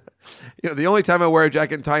 The only time I wear a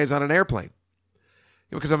jacket and tie is on an airplane,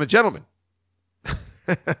 because I'm a gentleman.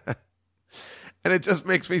 And it just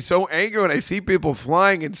makes me so angry when I see people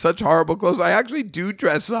flying in such horrible clothes. I actually do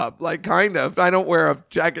dress up, like kind of. I don't wear a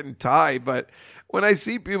jacket and tie, but when I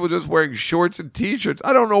see people just wearing shorts and T-shirts,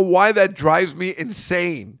 I don't know why that drives me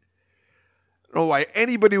insane. I don't know why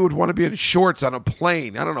anybody would want to be in shorts on a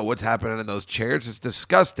plane. I don't know what's happening in those chairs. It's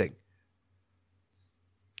disgusting.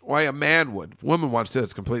 Why a man would. If a woman wants to,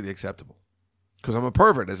 it's completely acceptable. Because I'm a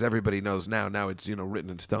pervert, as everybody knows now. Now it's, written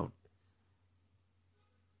in stone.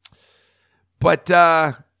 But,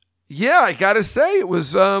 yeah, I got to say, it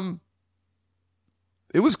was good.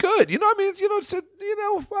 I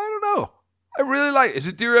don't know. I really like it. Is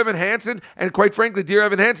it Dear Evan Hansen? And quite frankly, Dear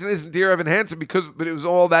Evan Hansen isn't Dear Evan Hansen but it was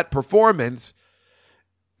all that performance.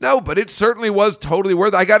 No, but it certainly was totally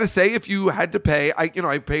worth it. I got to say, if you had to pay, I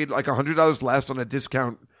paid like $100 less on a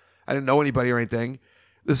discount. I didn't know anybody or anything.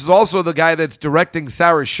 This is also the guy that's directing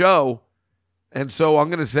Sarah's show. And so I'm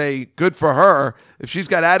going to say good for her. If she's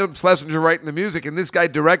got Adam Schlesinger writing the music and this guy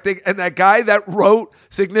directing and that guy that wrote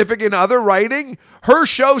Significant Other writing, her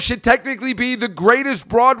show should technically be the greatest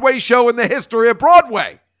Broadway show in the history of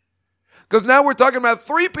Broadway. Because now we're talking about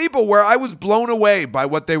 3 people where I was blown away by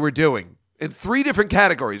what they were doing in 3 different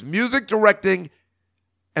categories: music, directing,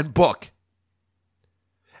 and book.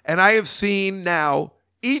 And I have seen now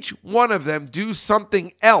each one of them do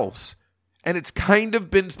something else. And it's kind of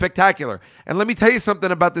been spectacular. And let me tell you something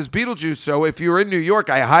about this Beetlejuice show. If you're in New York,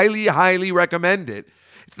 I highly, highly recommend it.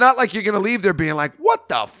 It's not like you're going to leave there being like, what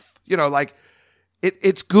the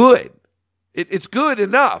it's good. It's good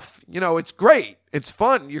enough. It's great. It's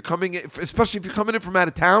fun. You're coming in, especially if you're coming in from out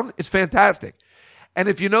of town, it's fantastic. And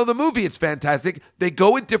if you know the movie, it's fantastic. They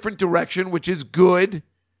go a different direction, which is good.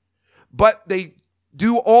 But they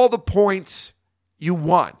do all the points you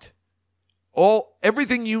want.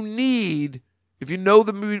 Everything you need, if you know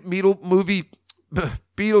the movie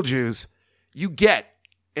Beetlejuice, you get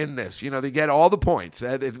in this. They get all the points.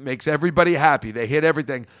 It makes everybody happy. They hit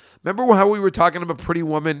everything. Remember how we were talking about Pretty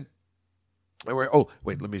Woman? Oh,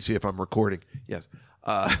 wait, let me see if I'm recording. Yes.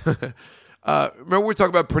 Remember we were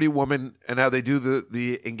talking about Pretty Woman and how they do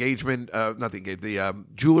the engagement, not the engagement, the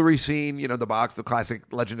jewelry scene, the box, the classic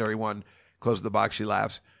legendary one, close the box, she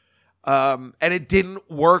laughs. And it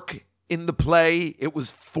didn't work in the play. It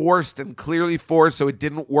was forced and clearly forced, so it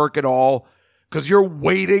didn't work at all because you're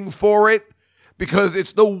waiting for it because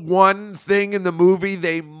it's the one thing in the movie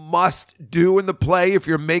they must do in the play. If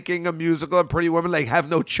you're making a musical on Pretty Woman, they have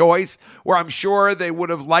no choice, where I'm sure they would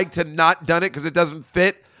have liked to not done it because it doesn't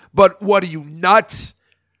fit. But what are you, nuts?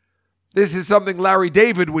 This is something Larry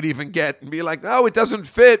David would even get and be like, no, it doesn't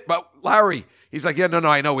fit. But Larry, he's like, yeah, no,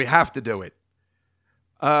 I know, we have to do it.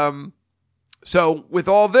 So with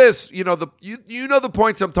all this, the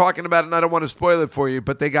points I'm talking about, and I don't want to spoil it for you,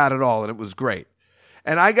 but they got it all, and it was great.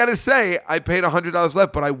 And I got to say, I paid $100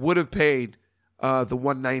 left, but I would have paid the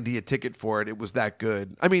 $190 a ticket for it. It was that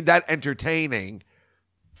good. I mean, that entertaining.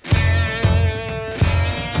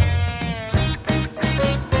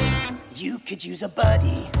 You could use a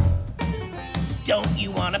buddy. Don't you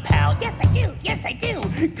want a pal? Yes, I do. Yes, I do.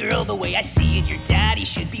 Girl, the way I see it, your daddy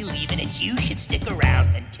should be leaving and you should stick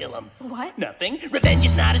around and kill him. What? Nothing. Revenge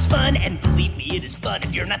is not as fun, and believe me, it is fun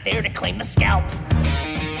if you're not there to claim the scalp.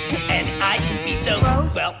 And I can be so...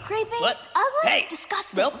 Gross, well, creepy, what? ugly, Hey,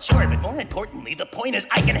 disgusting. Well, sure, but more importantly, the point is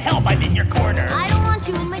I can help. I'm in your corner. I don't want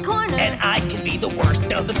you in my corner. And I can be the worst,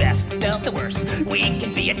 no the best, no the worst. We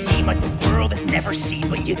can be a team like the world has never seen,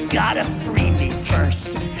 but you gotta free me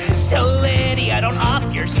first. So Lydia, don't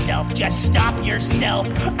off yourself, just stop yourself.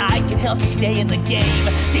 I can help you stay in the game.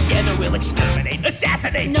 Together we'll exterminate,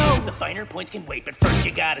 assassinate. No. The finer points can wait, but first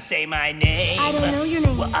you gotta say my name. I don't know your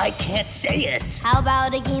name. Well, I can't say it. How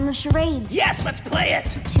about a game of charades? Yes, let's play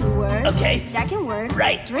it. 2 words. Okay. Second word.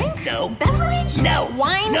 Right. Drink. No. Beverage. No.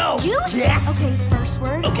 Wine. No. Juice. Yes. Okay, first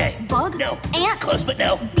word. Okay. Bug. No. Ant. Close, but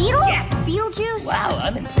no. Beetle. Yes. Beetlejuice. Wow,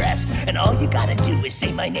 I'm impressed. And all you gotta do is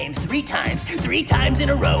say my name 3 times. 3 times in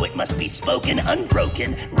a row. It must be spoken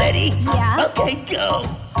unbroken. Ready? Yeah. Okay, go.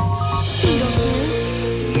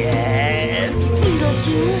 Beetlejuice. Yes.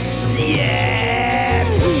 Beetlejuice. Yes.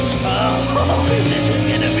 Oh, this is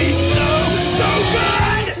gonna be so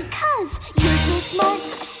good. Because you're so smart,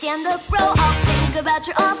 a stand-up bro. I'll think about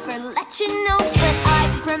your offer, let you know. But I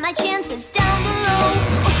prefer my chances down below.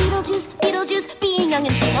 Oh, Beetlejuice, Beetlejuice, being young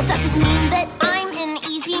and pale doesn't mean that I'm an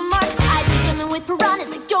easy mark. I've been swimming with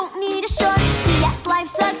piranhas, I don't need a shark. Yes, life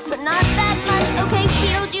sucks, but not that much. Okay,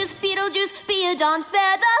 Beetlejuice, Beetlejuice, be a dawn,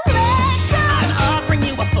 spare the lecture. I'm offering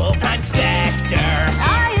you a full-time Spectre.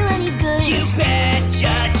 Are you any good? You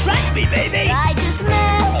betcha. Trust me, baby. I just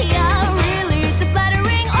met ya, really, it's a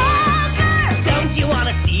flattering offer. Don't you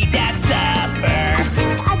wanna see Dad suffer? I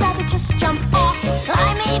think I'd rather just jump off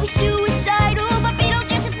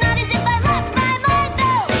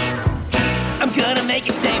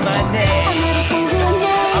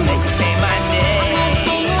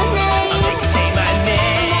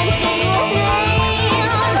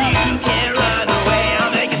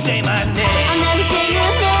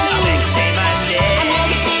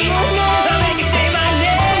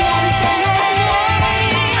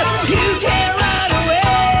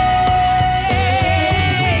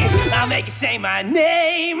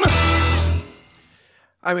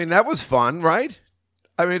I mean, that was fun, right?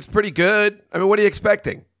 I mean, it's pretty good. I mean, what are you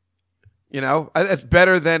expecting? You know, that's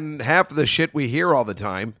better than half of the shit we hear all the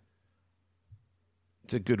time.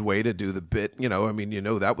 It's a good way to do the bit. You know, I mean,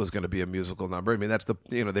 that was going to be a musical number. I mean, that's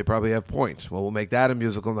they probably have points. Well, we'll make that a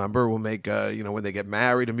musical number. We'll make, when they get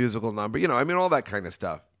married, a musical number. I mean, all that kind of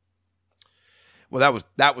stuff. Well,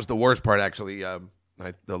 that was the worst part, actually.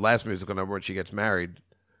 The last musical number when she gets married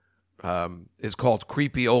is called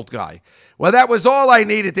Creepy Old Guy. Well, that was all I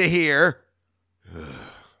needed to hear.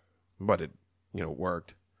 But it,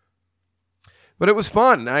 worked. But it was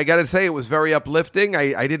fun. I got to say, it was very uplifting.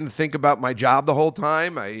 I didn't think about my job the whole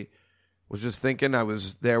time. I was just thinking I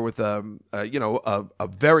was there with, a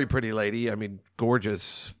very pretty lady. I mean,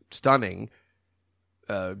 gorgeous, stunning.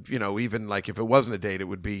 Even like if it wasn't a date, it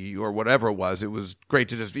would be, or whatever it was great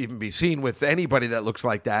to just even be seen with anybody that looks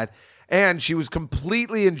like that. And she was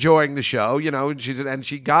completely enjoying the show, and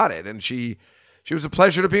she got it. And she was a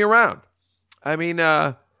pleasure to be around. I mean,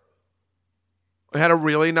 I had a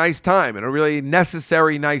really nice time, and a really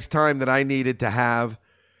necessary nice time that I needed to have.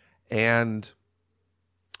 And,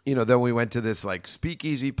 then we went to this like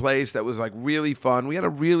speakeasy place that was like really fun. We had a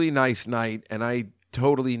really nice night, and I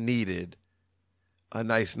totally needed a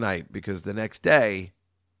nice night because the next day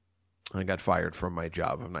I got fired from my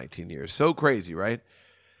job of 19 years. So crazy, right?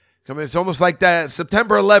 I mean, it's almost like that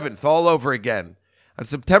September 11th all over again. On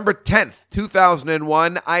September 10th,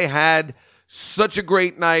 2001, I had such a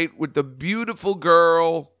great night with the beautiful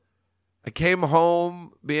girl. I came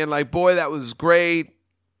home being like, boy, that was great.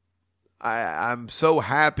 I'm so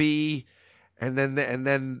happy. And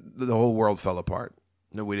then the whole world fell apart.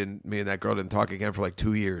 No, me and that girl didn't talk again for like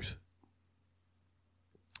 2 years.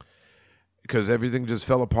 Because everything just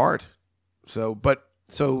fell apart. So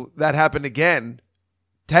that happened again.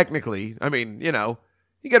 Technically, I mean,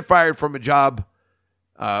 you get fired from a job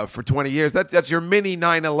for 20 years. That's your mini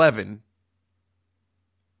 9/11.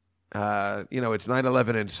 It's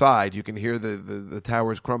 9/11 inside. You can hear the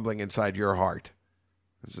towers crumbling inside your heart.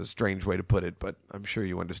 It's a strange way to put it, but I'm sure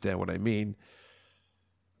you understand what I mean.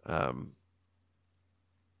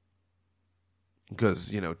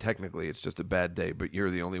 Because, technically it's just a bad day, but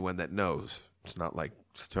you're the only one that knows. It's not like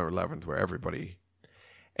September 11th where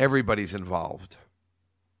everybody's involved.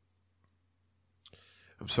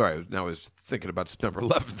 I'm sorry. Now I was thinking about September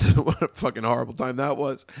 11th. What a fucking horrible time that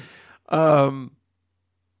was.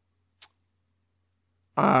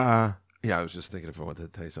 Yeah, I was just thinking if I wanted to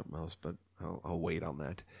tell you something else, but I'll wait on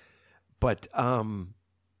that. But,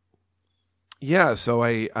 yeah, so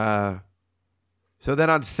then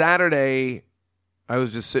on Saturday, I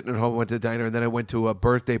was just sitting at home, went to the diner, and then I went to a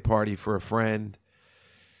birthday party for a friend.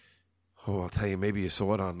 Oh, I'll tell you, maybe you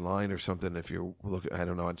saw it online or something. If you look, I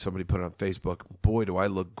don't know, and somebody put it on Facebook. Boy, do I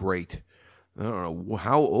look great. I don't know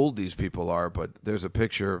how old these people are, but there's a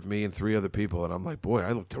picture of me and 3 other people, and I'm like, boy,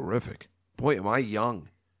 I look terrific. Boy, am I young.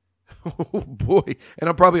 Oh, boy. And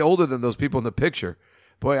I'm probably older than those people in the picture.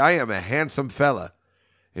 Boy, I am a handsome fella.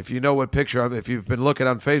 If you know what picture if you've been looking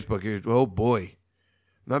on Facebook, oh, boy.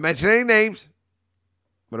 I'm not mentioning any names,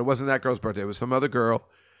 but it wasn't that girl's birthday. It was some other girl.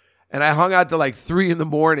 And I hung out till like 3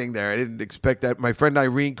 a.m. there. I didn't expect that. My friend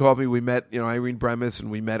Irene called me. We met, Irene Bremis, and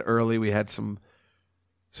we met early. We had some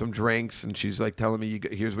drinks, and she's like telling me,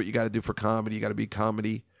 here's what you got to do for comedy. You got to be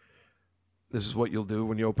comedy. This is what you'll do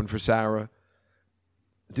when you open for Sarah.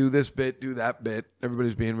 Do this bit, do that bit.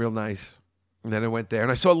 Everybody's being real nice. And then I went there,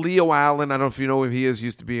 and I saw Leo Allen. I don't know if you know who he is.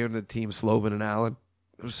 Used to be on the team Slovin and Allen.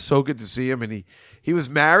 It was so good to see him, and he was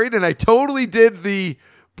married, and I totally did the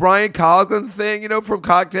Brian Coughlin thing, from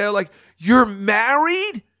Cocktail. Like, you're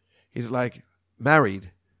married? He's like,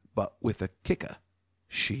 married, but with a kicker.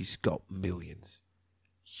 She's got millions.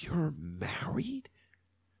 You're married?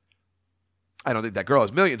 I don't think that girl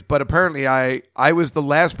has millions, but apparently I was the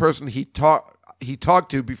last person he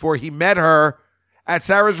talked to before he met her at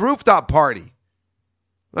Sarah's rooftop party.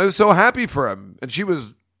 I was so happy for him, and she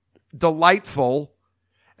was delightful.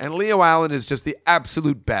 And Leo Allen is just the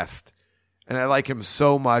absolute best. And I like him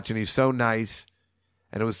so much, and he's so nice.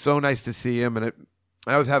 And it was so nice to see him, and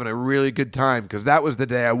I was having a really good time because that was the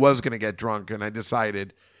day I was going to get drunk, and I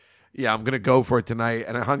decided, yeah, I'm going to go for it tonight.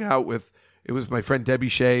 And I hung out it was my friend Debbie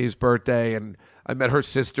Shea's birthday, and I met her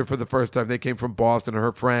sister for the first time. They came from Boston, and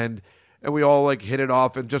her friend, and we all like hit it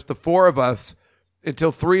off. And just the 4 of us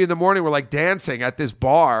until 3 a.m. were like dancing at this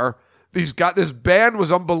bar. This band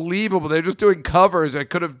was unbelievable. They were just doing covers. I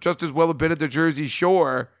could have just as well have been at the Jersey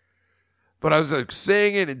Shore. But I was like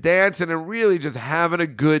singing and dancing and really just having a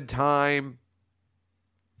good time.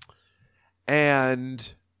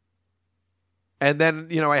 And then,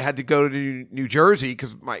 I had to go to New Jersey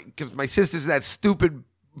because my sister's that stupid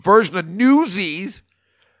version of Newsies.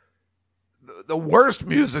 the worst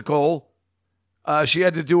musical, she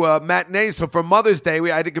had to do a matinee. So for Mother's Day,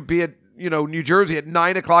 I had to be at, New Jersey at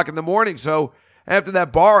 9 o'clock in the morning. So after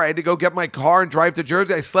that bar, I had to go get my car and drive to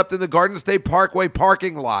Jersey. I slept in the Garden State Parkway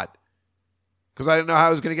parking lot because I didn't know how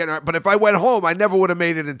I was going to get in. But if I went home, I never would have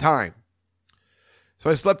made it in time. So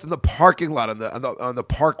I slept in the parking lot on the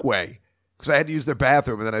parkway because I had to use their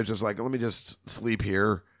bathroom. And then I was just like, let me just sleep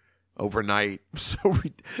here overnight. So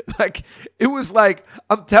it was like,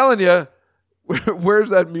 I'm telling you, where's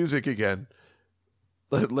that music again?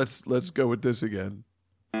 Let's go with this again.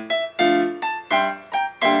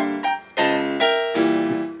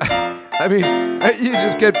 I mean, you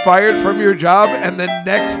just get fired from your job and the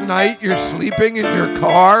next night you're sleeping in your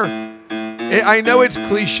car. I know it's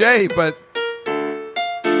cliche, but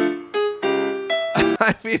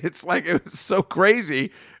I mean, it's like, it was so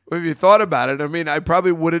crazy when you thought about it. I mean, I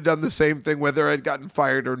probably would have done the same thing whether I'd gotten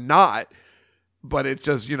fired or not. But it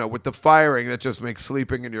just, with the firing, that just makes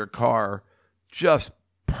sleeping in your car just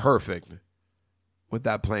perfect with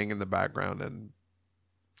that playing in the background. And,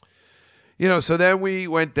 so then we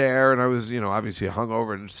went there and I was, obviously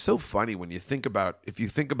hungover. And it's so funny when if you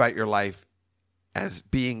think about your life as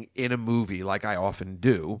being in a movie like I often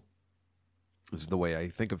do. This is the way I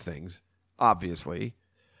think of things, obviously.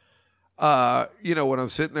 When I'm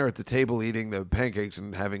sitting there at the table eating the pancakes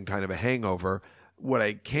and having kind of a hangover, what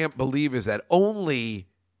I can't believe is that only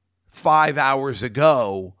 5 hours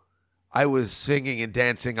ago, I was singing and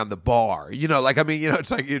dancing on the bar.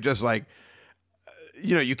 It's like you're just like,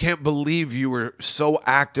 you can't believe you were so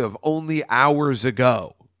active only hours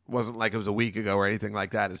ago. It wasn't like it was a week ago or anything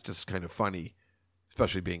like that. It's just kind of funny,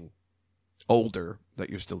 especially being older, that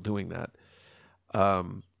you're still doing that.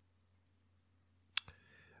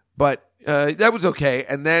 But that was okay.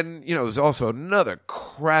 And then, it was also another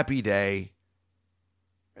crappy day.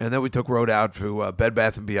 And then we took Rhoda out to Bed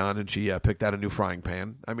Bath & Beyond, and she picked out a new frying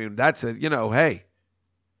pan. I mean, that's it, hey.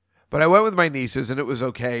 But I went with my nieces, and it was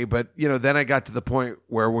okay. But, then I got to the point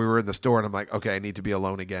where we were in the store, and I'm like, okay, I need to be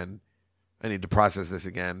alone again. I need to process this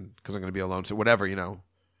again because I'm going to be alone. So whatever, And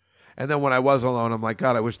then when I was alone, I'm like,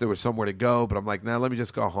 God, I wish there was somewhere to go. But I'm like, nah, let me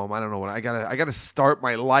just go home. I don't know what I gotta start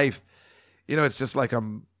my life. It's just like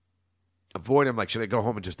I'm avoiding. I'm like, should I go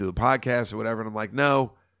home and just do the podcast or whatever? And I'm like,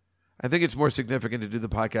 no. I think it's more significant to do the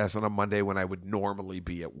podcast on a Monday when I would normally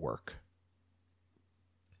be at work.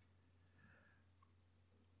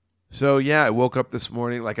 So, yeah, I woke up this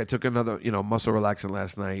morning. Like, I took another, muscle relaxant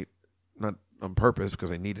last night. Not on purpose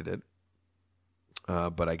because I needed it.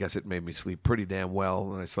 But I guess it made me sleep pretty damn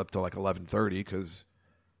well. And I slept till like 11:30 because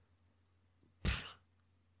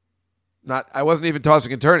I wasn't even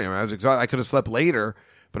tossing and turning. I was exhausted. I could have slept later.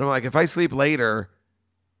 But I'm like, if I sleep later,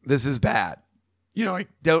 this is bad. I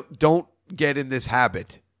don't get in this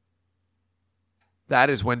habit. That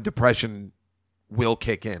is when depression will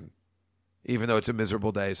kick in, even though it's a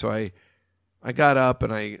miserable day. So I got up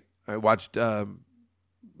and I watched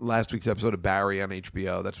last week's episode of Barry on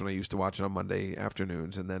HBO. That's when I used to watch it on Monday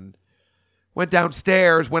afternoons. And then went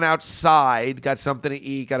downstairs, went outside, got something to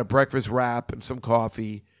eat, got a breakfast wrap and some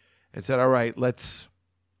coffee, and said, all right, let's...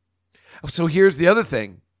 So here's the other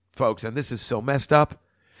thing, folks, and this is so messed up.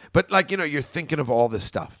 But, you're thinking of all this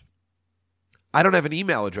stuff. I don't have an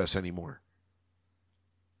email address anymore.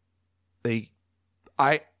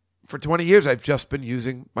 For 20 years, I've just been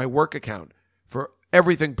using my work account for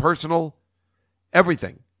everything personal,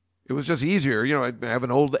 everything. It was just easier. I have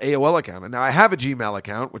an old AOL account. And now I have a Gmail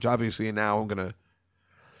account, which obviously now I'm going to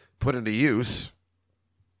put into use.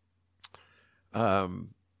 It's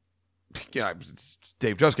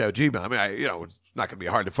Dave Juskow at Gmail. I mean, it's not going to be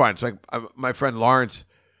hard to find. So my friend Lawrence...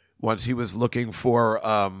 Once he was looking for,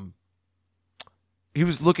 I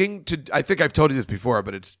think I've told you this before,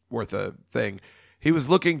 but it's worth a thing. He was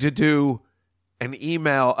looking to do an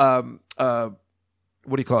email, what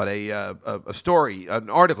do you call it? A story,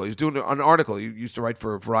 an article. He was doing an article. He used to write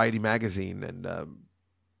for Variety magazine and,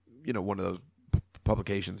 one of those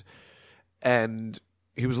publications. And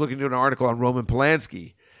he was looking to do an article on Roman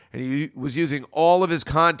Polanski. And he was using all of his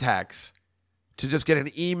contacts to just get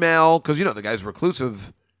an email, because, the guy's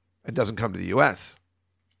reclusive and doesn't come to the U.S.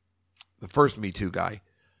 The first Me Too guy.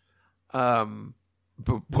 But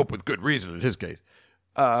with good reason in his case.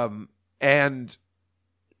 And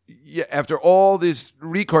after all this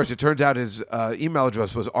recourse, it turns out his email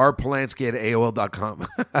address was rpolanski@aol.com.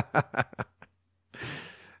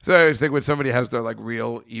 So I always think when somebody has their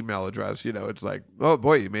real email address, it's like, oh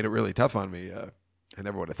boy, you made it really tough on me. I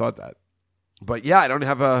never would have thought that. But yeah, I don't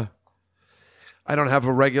have a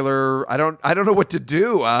regular, I don't know what to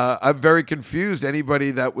do. I'm very confused. Anybody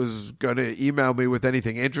that was going to email me with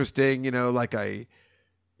anything interesting,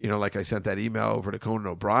 like I sent that email over to Conan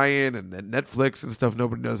O'Brien and Netflix and stuff.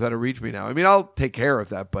 Nobody knows how to reach me now. I mean, I'll take care of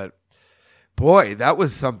that, but boy, that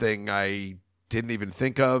was something I didn't even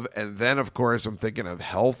think of. And then, of course, I'm thinking of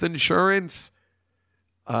health insurance.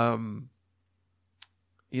 I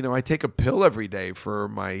take a pill every day for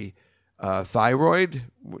my thyroid,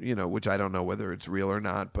 which I don't know whether it's real or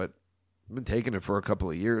not, but I've been taking it for a couple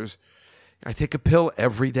of years. I take a pill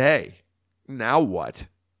every day. Now what?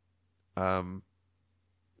 I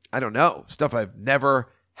don't know. Stuff I've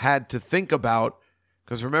never had to think about.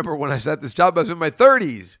 Because remember, when I was at this job, I was in my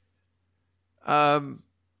 30s.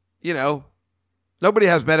 Nobody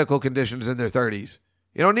has medical conditions in their 30s.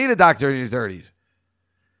 You don't need a doctor in your 30s.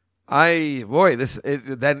 Then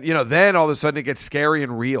all of a sudden it gets scary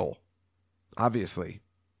and real. Obviously.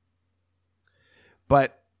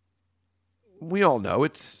 But we all know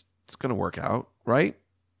it's going to work out, right?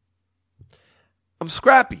 I'm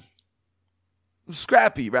scrappy,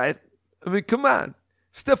 right? I mean, come on.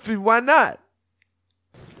 Steffi, why not?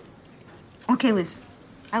 Okay, listen.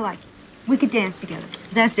 I like it. We could dance together.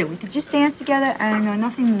 That's it. We could just dance together and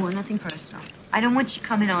nothing more, nothing personal. I don't want you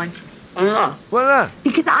coming on to me. Why not? Why not?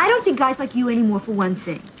 Because I don't think guys like you anymore for one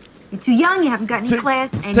thing. You're too young, you haven't got any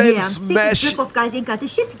class, and I'm sick of flip-off guys ain't got their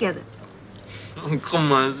shit together. Oh,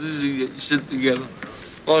 come on, it's easy to get your shit together.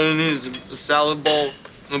 All you need is a salad bowl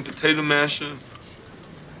and a potato masher.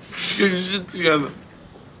 Get your shit together.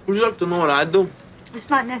 Would you like to know what I do? It's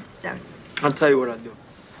not necessary. I'll tell you what I do.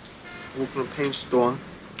 I work in a paint store,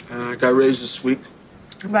 and I got raised this week.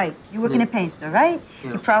 Right. You work in a paint store, right?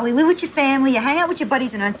 Yeah. You probably live with your family, you hang out with your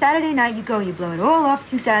buddies, and on Saturday night you go and you blow it all off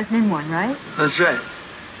 2001, right? That's right.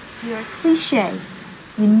 You're a cliche.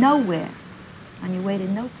 You're nowhere. On your way to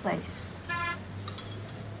no place.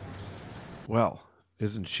 Well,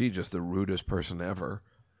 isn't she just the rudest person ever?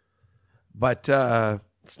 But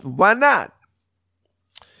why not?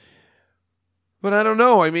 But I don't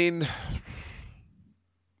know. I mean,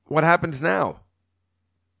 what happens now?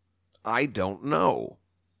 I don't know.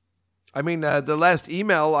 I mean, the last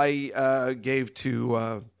email I gave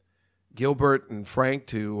to Gilbert and Frank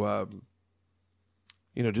to,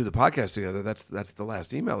 do the podcast together, that's the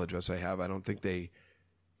last email address I have. I don't think they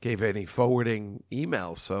gave any forwarding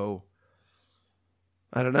emails, so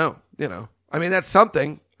I don't know. I mean, that's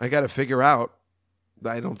something I got to figure out.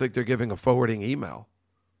 I don't think they're giving a forwarding email,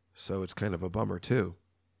 so it's kind of a bummer, too.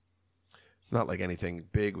 Not like anything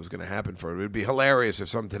big was going to happen for it. It would be hilarious if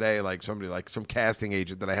somebody like some casting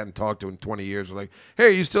agent that I hadn't talked to in 20 years was like, "Hey, are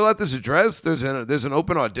you still at this address? There's an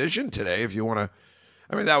open audition today if you want to."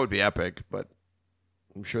 I mean, that would be epic, but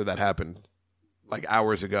I'm sure that happened like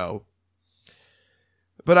hours ago.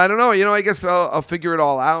 But I don't know. I guess I'll figure it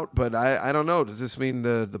all out. But I don't know. Does this mean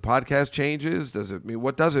the podcast changes? Does it mean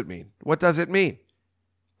what does it mean? What does it mean?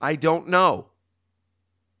 I don't know.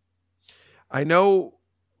 I know.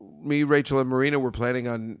 Me, Rachel, and Marina were planning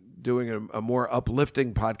on doing a more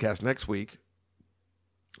uplifting podcast next week.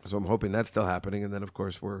 So I'm hoping that's still happening. And then, of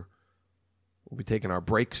course, we'll be taking our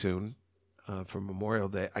break soon for Memorial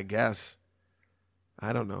Day, I guess.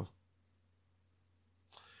 I don't know.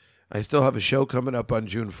 I still have a show coming up on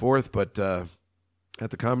June 4th, but at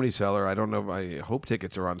the Comedy Cellar, I don't know. I hope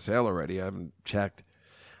tickets are on sale already. I haven't checked.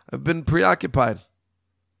 I've been preoccupied.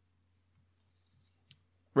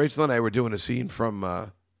 Rachel and I were doing a scene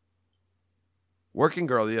from Working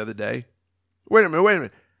Girl the other day. Wait a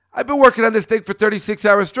minute. I've been working on this thing for 36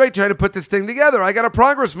 hours straight trying to put this thing together. I got a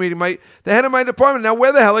progress meeting, the head of my department. Now,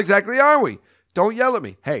 where the hell exactly are we? Don't yell at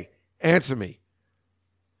me. Hey, answer me.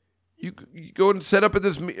 You go and set up at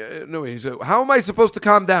this... no, he said, how am I supposed to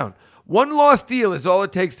calm down? One lost deal is all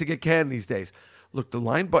it takes to get canned these days. Look, the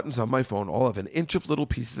line buttons on my phone all have an inch of little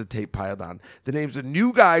pieces of tape piled on. The names of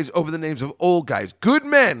new guys over the names of old guys. Good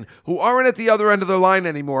men who aren't at the other end of the line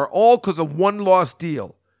anymore, all because of one lost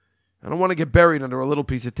deal. I don't want to get buried under a little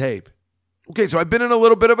piece of tape. Okay, so I've been in a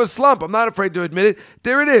little bit of a slump. I'm not afraid to admit it.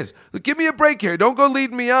 There it is. Look, give me a break here. Don't go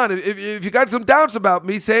leading me on. If you got some doubts about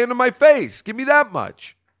me, say it to my face. Give me that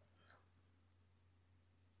much.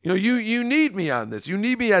 You need me on this. You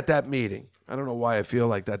need me at that meeting. I don't know why I feel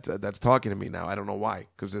like that's talking to me now. I don't know why,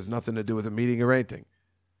 because there's nothing to do with a meeting or anything.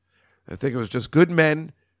 I think it was just good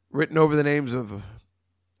men written over the names of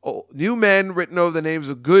new men written over the names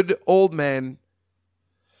of good old men.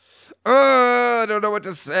 I don't know what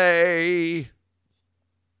to say.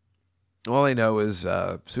 All I know is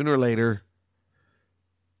sooner or later,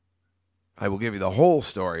 I will give you the whole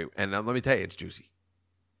story. And let me tell you, it's juicy.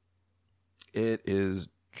 It is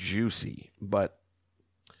juicy, but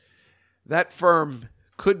that firm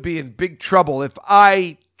could be in big trouble if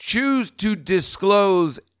I choose to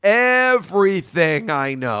disclose everything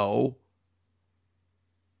I know.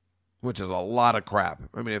 which is a lot of crap.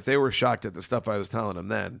 I mean, if they were shocked at the stuff I was telling them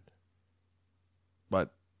then.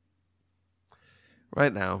 But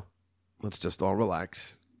right now, let's just all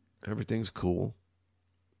relax. Everything's cool.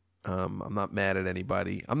 I'm not mad at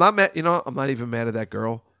anybody. I'm not mad. I'm not even mad at that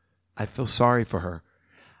girl. I feel sorry for her.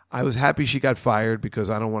 I was happy she got fired because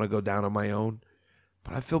I don't want to go down on my own.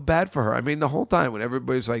 But I feel bad for her. I mean, the whole time when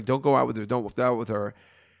everybody's like, don't go out with her, don't go out with her,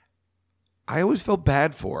 I always felt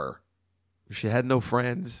bad for her. She had no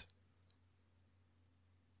friends.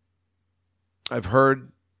 I've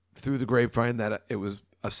heard through the grapevine that it was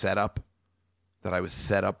a setup, that I was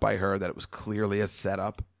set up by her, that it was clearly a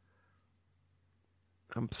setup.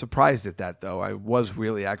 I'm surprised at that, though. I was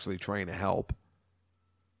really actually trying to help.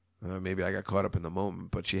 Maybe I got caught up in the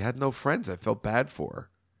moment, but she had no friends. I felt bad for her.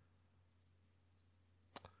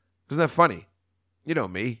 Isn't that funny? You know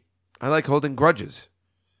me. I like holding grudges.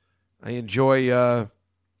 I enjoy,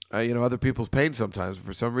 other people's pain sometimes.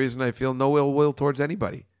 For some reason, I feel no ill will towards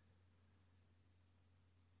anybody.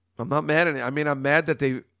 I'm not mad at it. I mean, I'm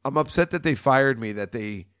upset that they fired me, that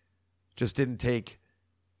they just didn't take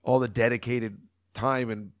all the dedicated time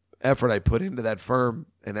and effort I put into that firm,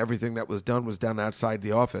 and everything that was done outside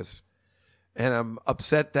the office. And I'm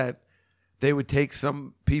upset that they would take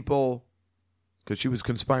some people, because she was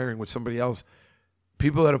conspiring with somebody else,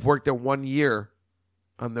 people that have worked there 1 year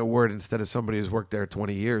on their word instead of somebody who's worked there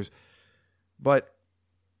 20 years. But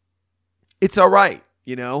it's all right,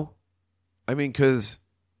 I mean, because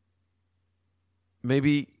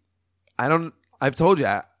maybe, I've told you,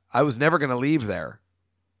 I was never going to leave there.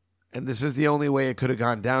 And this is the only way it could have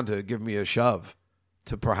gone down, to give me a shove,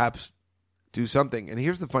 to perhaps do something. And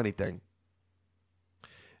here's the funny thing.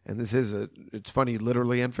 And it's funny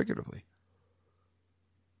literally and figuratively.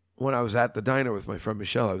 When I was at the diner with my friend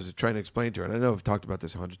Michelle, I was trying to explain to her, and I know I've talked about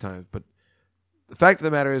this 100 times, but the fact of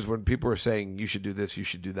the matter is, when people are saying, you should do this, you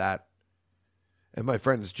should do that, and my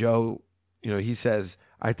friend Joe, he says,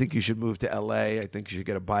 I think you should move to L.A., I think you should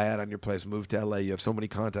get a buyout on your place, move to L.A., you have so many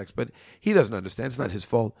contacts, but he doesn't understand. It's not his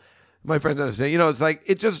fault. My friend doesn't understand. It's like,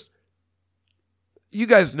 you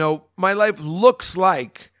guys know, my life looks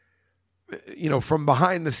like, from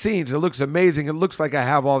behind the scenes, it looks amazing. It looks like I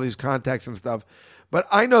have all these contacts and stuff. But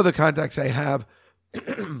I know the contacts I have,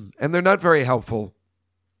 and they're not very helpful.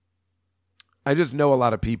 I just know a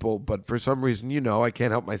lot of people, but for some reason, I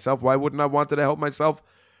can't help myself. Why wouldn't I want to help myself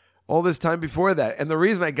all this time before that? And the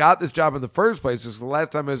reason I got this job in the first place is the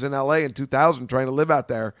last time I was in L.A. in 2000 trying to live out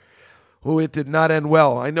there, it did not end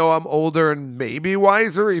well. I know I'm older and maybe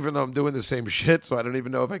wiser, even though I'm doing the same shit, so I don't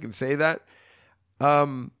even know if I can say that. I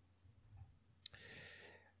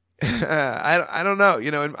don't know,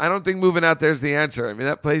 and I don't think moving out there is the answer. I mean,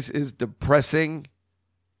 that place is depressing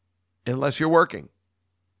unless you're working.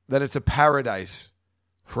 Then it's a paradise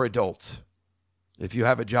for adults. If you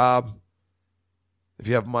have a job, if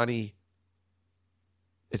you have money,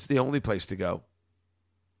 it's the only place to go.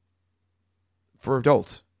 For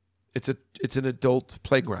adults. It's an adult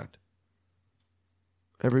playground.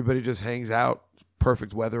 Everybody just hangs out,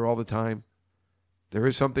 perfect weather all the time. There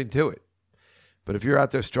is something to it. But if you're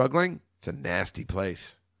out there struggling, it's a nasty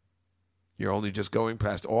place. You're only just going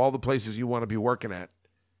past all the places you want to be working at.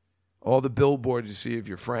 All the billboards you see of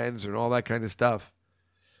your friends and all that kind of stuff.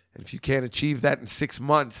 And if you can't achieve that in 6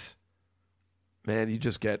 months, man,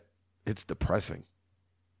 it's depressing.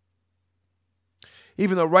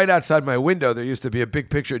 Even though right outside my window, there used to be a big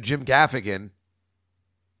picture of Jim Gaffigan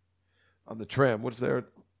on the tram. What's there?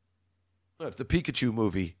 Oh, it's the Pikachu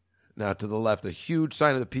movie. Now to the left, a huge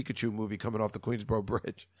sign of the Pikachu movie coming off the Queensboro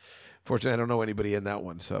Bridge. Fortunately, I don't know anybody in that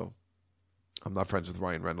one, so I'm not friends with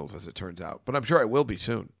Ryan Reynolds, as it turns out. But I'm sure I will be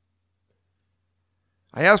soon.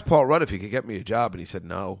 I asked Paul Rudd if he could get me a job, and he said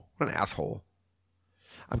no. What an asshole.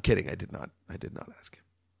 I'm kidding. I did not ask him.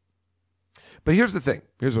 But here's the thing.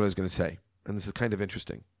 Here's what I was going to say, and this is kind of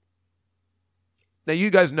interesting. Now, you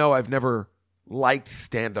guys know I've never liked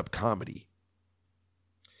stand-up comedy.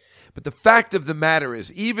 But the fact of the matter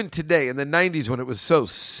is, even today, in the 90s, when it was so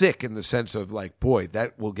sick in the sense of like, boy,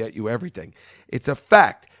 that will get you everything, it's a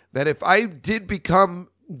fact that if I did become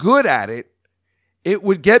good at it, it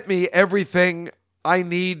would get me everything I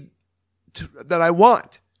need that I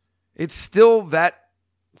want. It's still that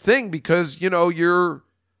thing because, you're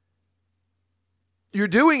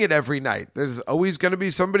doing it every night. There's always going to be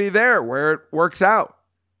somebody there where it works out.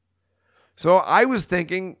 So I was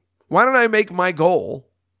thinking, why don't I make my goal?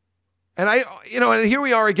 And and here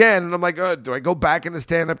we are again, and I'm like, do I go back into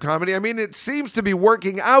stand-up comedy? I mean, it seems to be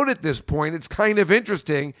working out at this point. It's kind of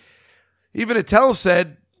interesting. Even Attell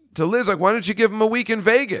said to Liz, like, why don't you give him a week in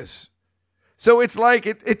Vegas? So it's like,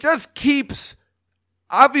 it just keeps,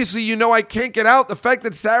 obviously, I can't get out. The fact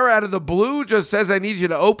that Sarah out of the blue just says, I need you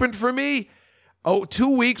to open for me.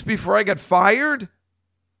 2 weeks before I got fired.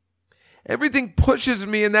 Everything pushes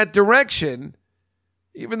me in that direction,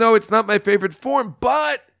 even though it's not my favorite form.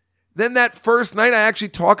 But then that first night, I actually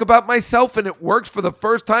talk about myself, and it works for the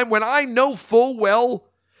first time when I know full well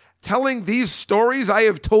telling these stories I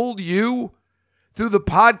have told you through the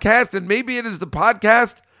podcast, and maybe it is the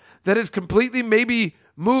podcast that has completely maybe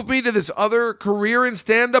moved me to this other career in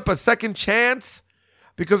stand-up, a second chance,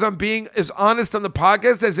 because I'm being as honest on the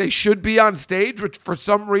podcast as they should be on stage, which for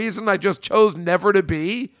some reason I just chose never to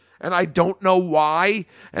be. And I don't know why,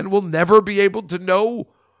 and will never be able to know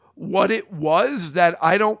what it was that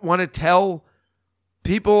I don't want to tell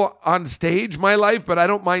people on stage my life, but I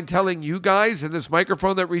don't mind telling you guys in this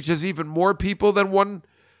microphone that reaches even more people than one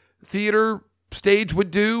theater stage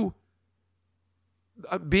would do.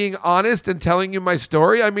 Being honest and telling you my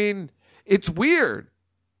story, I mean, it's weird.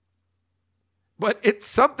 But it's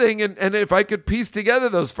something, and if I could piece together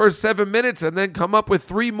those first 7 minutes and then come up with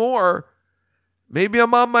 3 more, maybe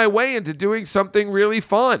I'm on my way into doing something really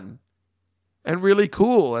fun and really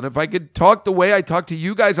cool. And if I could talk the way I talk to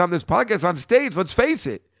you guys on this podcast on stage, let's face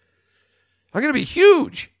it, I'm going to be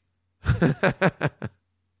huge.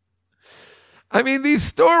 I mean, these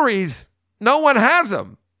stories, no one has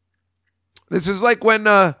them. This is like when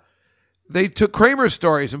they took Kramer's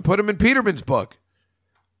stories and put them in Peterman's book.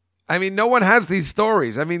 I mean, no one has these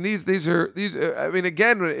stories. I mean, these are. I mean,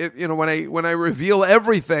 again, when I reveal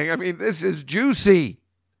everything, I mean, this is juicy.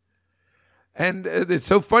 And it's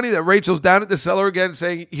so funny that Rachel's down at the cellar again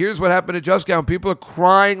saying, "Here's what happened to Just Gown." People are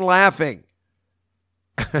crying, laughing.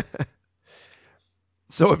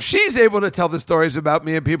 So if she's able to tell the stories about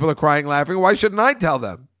me and people are crying, laughing, why shouldn't I tell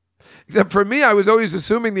them? Except for me, I was always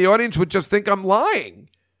assuming the audience would just think I'm lying,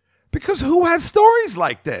 because who has stories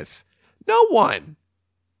like this? No one.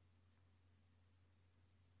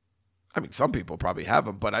 I mean, some people probably have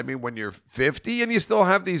them, but I mean, when you're 50 and you still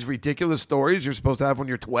have these ridiculous stories you're supposed to have when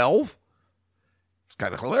you're 12, it's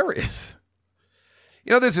kind of hilarious.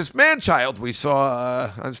 There's this man-child we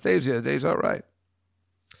saw on stage the other day. He's all right.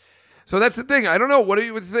 So that's the thing. I don't know. What do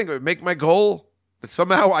you think? It would make my goal that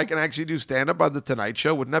somehow I can actually do stand-up on The Tonight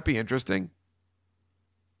Show. Wouldn't that be interesting?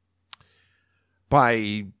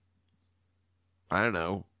 By, I don't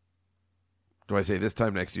know. Do I say this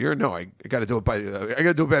time next year? No, I got to do it by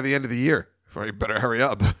the end of the year. I better hurry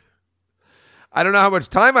up. I don't know how much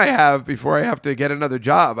time I have before I have to get another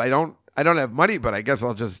job. I don't have money, but I guess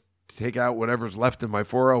I'll just take out whatever's left in my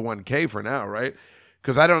 401k for now, right?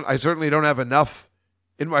 Because I certainly don't have enough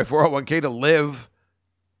in my 401k to live.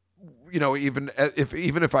 Even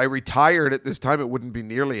if I retired at this time, it wouldn't be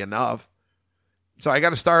nearly enough. So I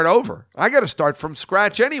got to start over. I got to start from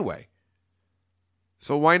scratch anyway.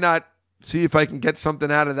 So why not see if I can get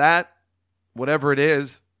something out of that, whatever it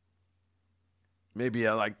is. Maybe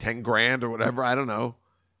like 10 grand or whatever. I don't know.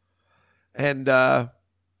 And,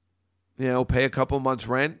 pay a couple months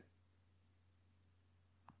rent.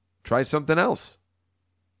 Try something else.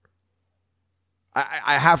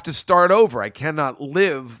 I have to start over. I cannot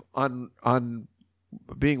live on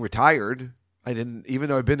being retired. Even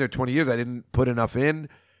though I've been there 20 years, I didn't put enough in.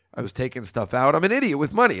 I was taking stuff out. I'm an idiot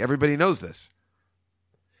with money. Everybody knows this.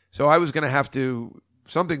 So I was going to have to,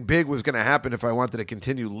 something big was going to happen if I wanted to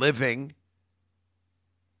continue living.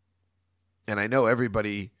 And I know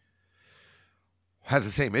everybody has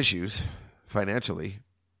the same issues financially.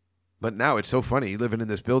 But now it's so funny living in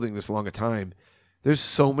this building this long a time. There's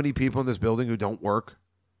so many people in this building who don't work.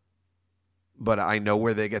 But I know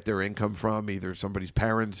where they get their income from. Either somebody's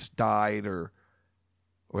parents died or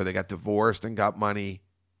they got divorced and got money.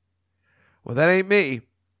 Well, that ain't me.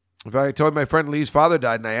 In fact, I told my friend Lee's father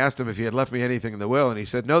died, and I asked him if he had left me anything in the will, and he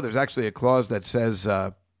said, no, there's actually a clause that says,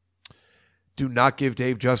 do not give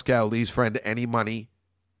Dave Juskow, Lee's friend, any money,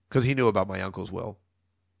 because he knew about my uncle's will.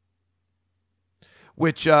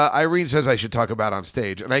 Which Irene says I should talk about on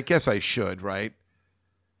stage, and I guess I should, right?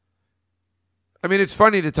 I mean, it's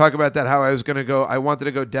funny to talk about that, how I wanted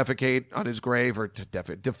to go defecate on his grave, or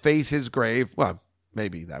deface his grave. Well,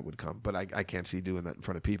 maybe that would come, but I can't see doing that in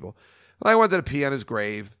front of people. Well, I wanted to pee on his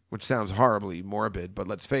grave, which sounds horribly morbid, but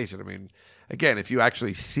let's face it. I mean, again, if you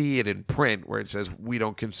actually see it in print where it says, we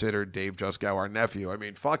don't consider Dave Juskow our nephew, I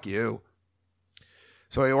mean, fuck you.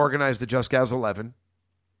 So I organized the Juskow's 11,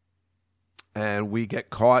 and we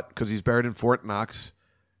get caught because he's buried in Fort Knox,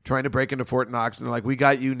 trying to break into Fort Knox, and they're like, we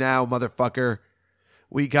got you now, motherfucker.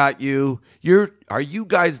 We got you. Are you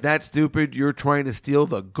guys that stupid? You're trying to steal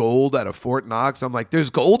the gold out of Fort Knox? I'm like,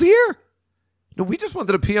 there's gold here? No, we just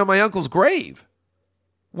wanted to pee on my uncle's grave.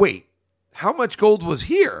 Wait, how much gold was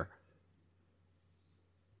here?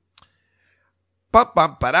 Bum,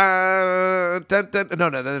 bum, ba-da, dun, dun. No,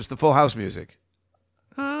 that's the Full House music.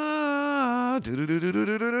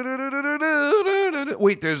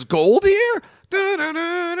 Wait, there's gold here?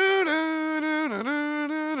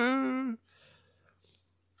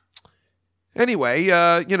 Anyway,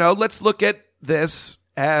 let's look at this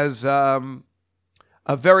as a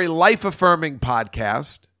very life-affirming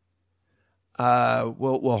podcast.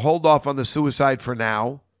 We'll hold off on the suicide for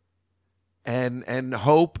now, and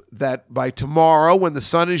hope that by tomorrow, when the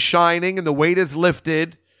sun is shining and the weight is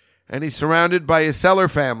lifted, and he's surrounded by his Seller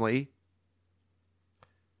family,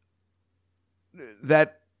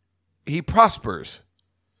 that he prospers.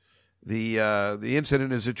 The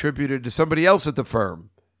incident is attributed to somebody else at the firm.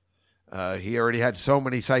 He already had so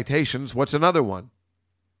many citations. What's another one?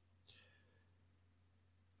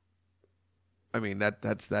 I mean,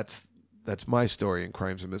 that's my story in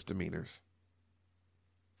Crimes and Misdemeanors.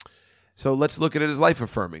 So let's look at it as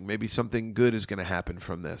life-affirming. Maybe something good is going to happen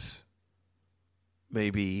from this.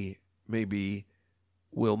 Maybe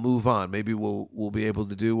we'll move on. Maybe we'll be able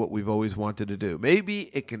to do what we've always wanted to do. Maybe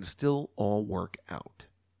it can still all work out.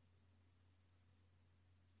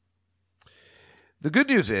 The good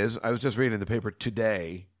news is, I was just reading in the paper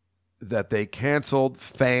today that they canceled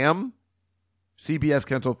FAM. CBS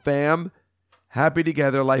canceled FAM, Happy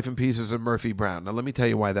Together, Life in Pieces, and Murphy Brown. Now, let me tell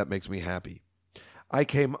you why that makes me happy. I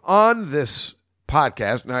came on this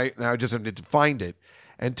podcast, now I just needed to find it,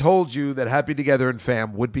 and told you that Happy Together and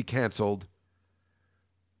FAM would be canceled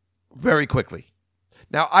very quickly.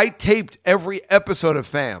 Now, I taped every episode of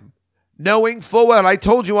FAM, knowing full well, I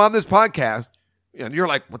told you on this podcast, and you're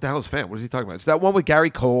like, what the hell is FAM? What is he talking about? It's that one with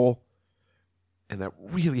Gary Cole and that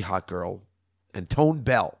really hot girl and Tone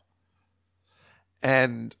Bell.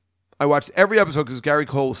 And I watched every episode because Gary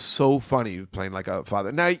Cole is so funny. He was playing like a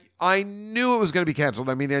father. Now, I knew it was going to be canceled.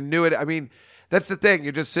 I knew it. That's the thing.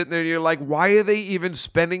 You're just sitting there and you're like, why are they even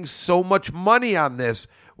spending so much money on this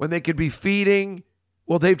when they could be feeding,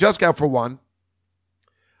 well, Dave Juskow for one,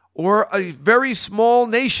 or a very small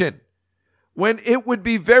nation, when it would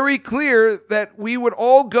be very clear that we would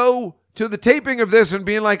all go to the taping of this and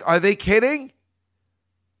being like, are they kidding?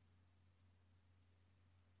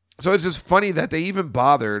 So it's just funny that they even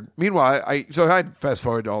bothered. Meanwhile, I'd fast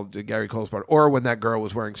forward to all the Gary Cole's part, or when that girl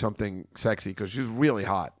was wearing something sexy because she was really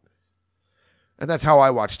hot. And that's how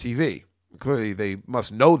I watch TV. Clearly, they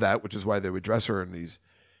must know that, which is why they would dress her in these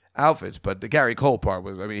outfits. But the Gary Cole part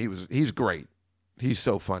was, he's great. He's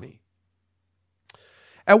so funny.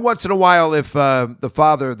 And once in a while, if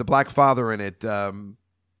the black father in it, I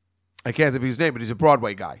can't think of his name, but he's a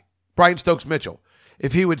Broadway guy, Brian Stokes Mitchell.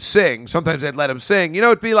 If he would sing, sometimes they'd let him sing.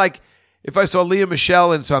 It'd be like if I saw Leah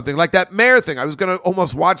Michele in something, like that Mare thing. I was going to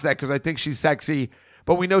almost watch that because I think she's sexy,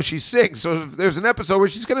 but we know she sings. So if there's an episode where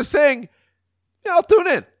she's going to sing, yeah, I'll tune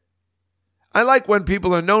in. I like when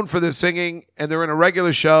people are known for their singing and they're in a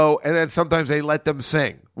regular show and then sometimes they let them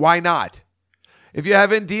sing. Why not? If you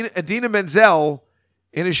have Idina Menzel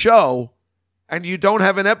in a show and you don't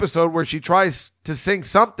have an episode where she tries to sing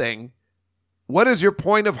something, what is your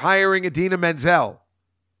point of hiring Idina Menzel?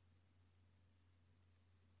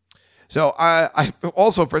 So I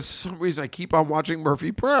also, for some reason, I keep on watching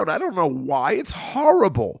Murphy Brown. I don't know why. It's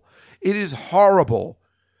horrible. It is horrible.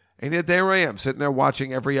 And yet there I am, sitting there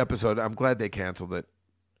watching every episode. I'm glad they canceled it.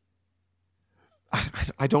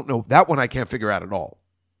 I don't know. That one I can't figure out at all.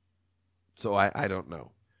 So I don't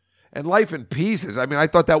know. And Life in Pieces, I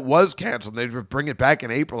thought that was canceled. They'd bring it back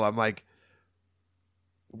in April. I'm like,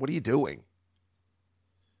 what are you doing?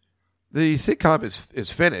 The sitcom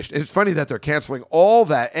is finished. It's funny that they're canceling all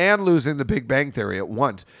that and losing the Big Bang Theory at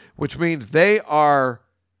once, which means they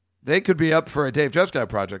could be up for a Dave Juskow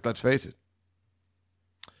project, let's face it.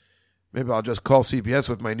 Maybe I'll just call CBS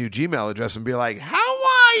with my new Gmail address and be like, how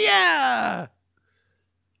are ya?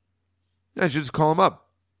 I should just call them up.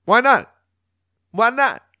 Why not? Why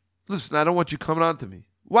not? Listen, I don't want you coming on to me.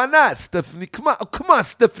 Why not, Stephanie? Come on,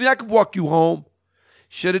 Stephanie. I can walk you home.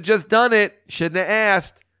 Should have just done it. Shouldn't have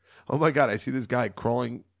asked. Oh, my God, I see this guy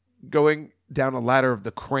going down a ladder of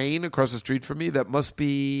the Crane across the street from me. That must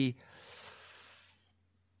be,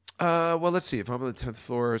 let's see. If I'm on the 10th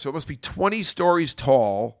floor, so it must be 20 stories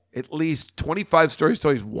tall, at least 25 stories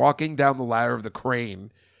tall. He's walking down the ladder of the Crane.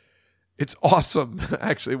 It's awesome,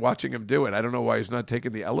 actually, watching him do it. I don't know why he's not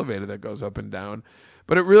taking the elevator that goes up and down,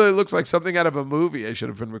 but it really looks like something out of a movie. I should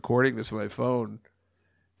have been recording this with my phone.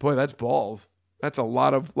 Boy, that's balls. That's a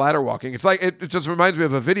lot of ladder walking. It's like, it just reminds me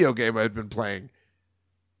of a video game I'd been playing.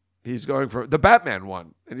 He's going from the Batman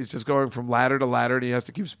one, and he's just going from ladder to ladder, and he has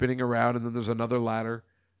to keep spinning around, and then there's another ladder.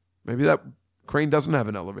 Maybe that Crane doesn't have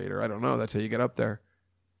an elevator. I don't know. That's how you get up there.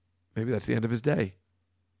 Maybe that's the end of his day.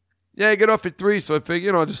 Yeah, I get off at 3, so I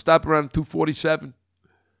figure, I'll just stop around 2:47.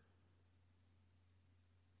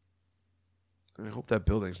 I hope that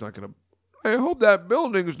building's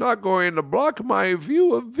not going to block my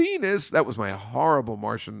view of Venus. That was my horrible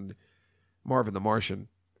Marvin the Martian.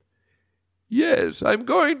 Yes, I'm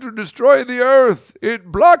going to destroy the Earth.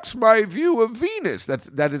 It blocks my view of Venus.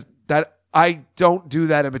 That I don't do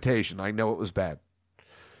that imitation. I know it was bad.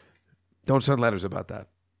 Don't send letters about that.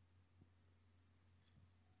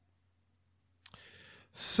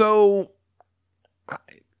 So,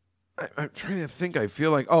 I'm trying to think. I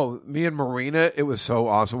feel like, me and Marina, it was so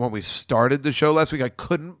awesome when we started the show last week. I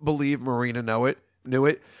couldn't believe Marina knew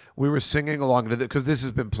it. We were singing along to it because this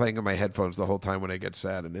has been playing in my headphones the whole time when I get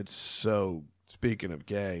sad, and it's so, speaking of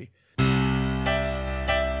gay.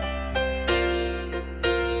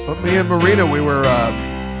 But me and Marina, we were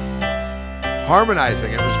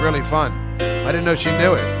harmonizing. It was really fun. I didn't know she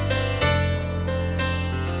knew it.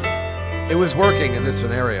 It was working in this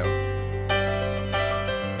scenario.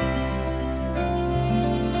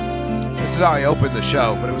 This is how I opened the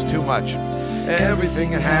show, but it was too much.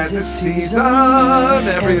 Everything has its season,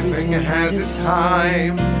 everything has its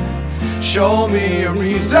time. Show me a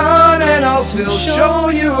reason and I'll still show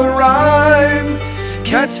you a rhyme.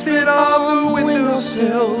 Cats fit on the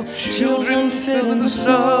windowsill, children fit in the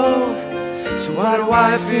snow. So why do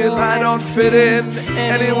I feel I don't fit in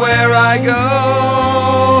anywhere I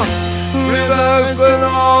go? Rivers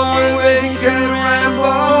belong where they can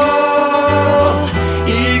ramble.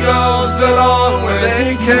 Eagles belong where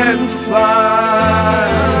they can fly.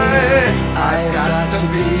 I've got to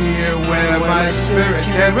be here where my spirit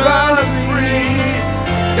can run free.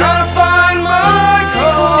 Gotta find my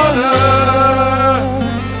corner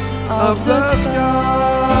of the sky.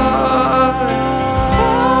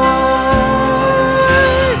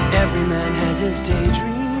 Every man has his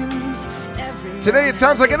daydreams. Today it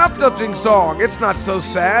sounds like an uplifting song. It's not so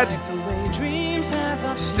sad.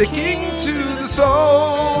 Sticking to the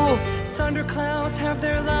soul. Thunderclouds have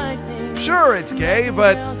their lightning. Sure, it's gay,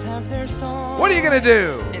 but what are you gonna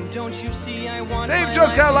do? They've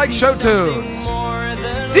just got like show tunes.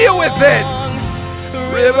 Deal with it.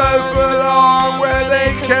 Rivers belong where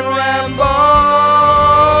they can ramble.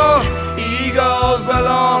 Eagles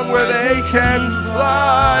belong where they can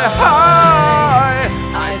fly high.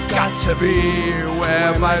 I've got to be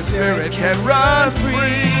where my spirit can run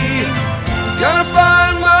free. Gotta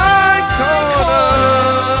find my corner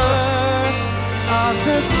of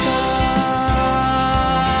the sky.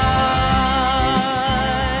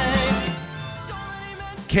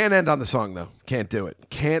 Can't end on the song, though. Can't do it.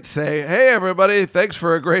 Can't say, hey, everybody, thanks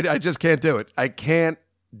for a great... I just can't do it. I can't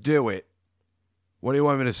do it. What do you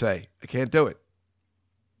want me to say? I can't do it.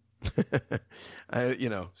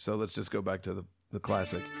 So let's just go back to the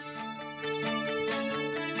classic.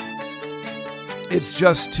 It's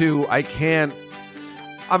just I'm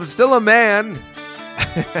still a man.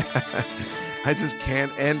 I just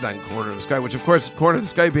can't end on Corner of the Sky, which of course, Corner of the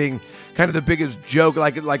Sky being kind of the biggest joke,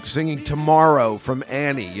 like singing Tomorrow from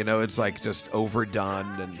Annie, it's like just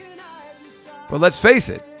overdone. But let's face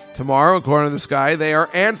it, Tomorrow and Corner of the Sky, they are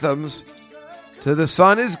anthems to The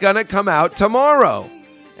Sun Is Gonna Come Out Tomorrow.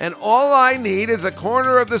 And all I need is a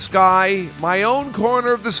corner of the sky, my own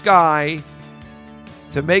corner of the sky,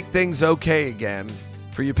 to make things okay again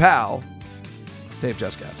for you, pal, Dave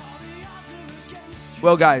Juskow.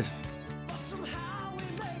 Well, guys,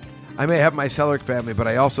 I may have my Selleck family, but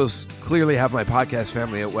I also clearly have my podcast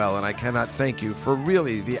family as well, and I cannot thank you for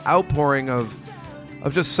really the outpouring of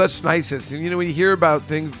just such niceness. And, when you hear about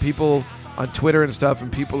things, people on Twitter and stuff,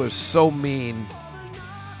 and people are so mean,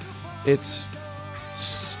 it's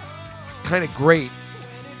kind of great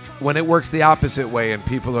when it works the opposite way and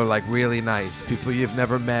people are like really nice, people you've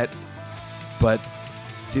never met, but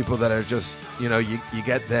people that are just, you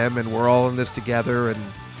get them and we're all in this together, and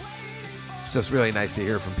it's just really nice to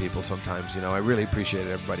hear from people sometimes. I really appreciate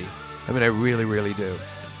it, everybody. I mean, I really, really do.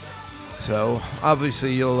 So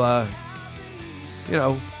obviously you'll,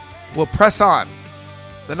 we'll press on.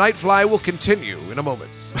 The night fly will continue in a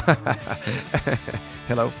moment.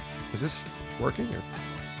 Hello? Is this working?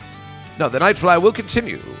 No, the night fly will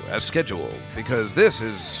continue as scheduled because this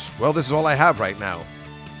is all I have right now.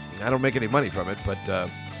 I don't make any money from it, but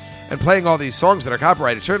and playing all these songs that are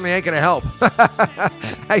copyrighted certainly ain't going to help.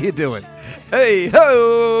 How you doing? Hey,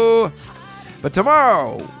 ho! But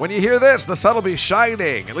tomorrow, when you hear this, the sun will be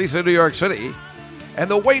shining, at least in New York City,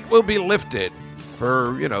 and the weight will be lifted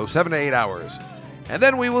for, 7 to 8 hours. And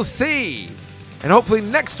then we will see. And hopefully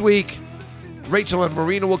next week, Rachel and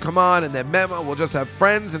Marina will come on, and then Mema will just have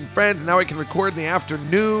friends. And now I can record in the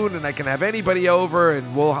afternoon, and I can have anybody over,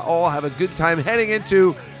 and we'll all have a good time heading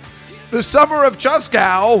into The summer of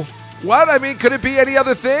Juskow. What? I mean, could it be any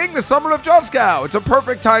other thing? The summer of Juskow. It's a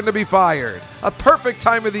perfect time to be fired. A perfect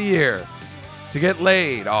time of the year to get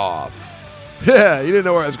laid off. Yeah, you didn't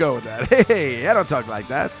know where I was going with that. Hey, I don't talk like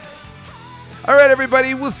that. All right,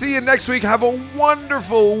 everybody, we'll see you next week. Have a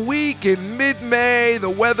wonderful week in mid-May. The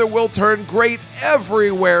weather will turn great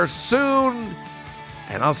everywhere soon.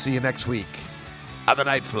 And I'll see you next week on the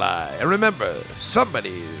Night Fly. And remember,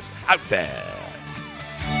 somebody's out there.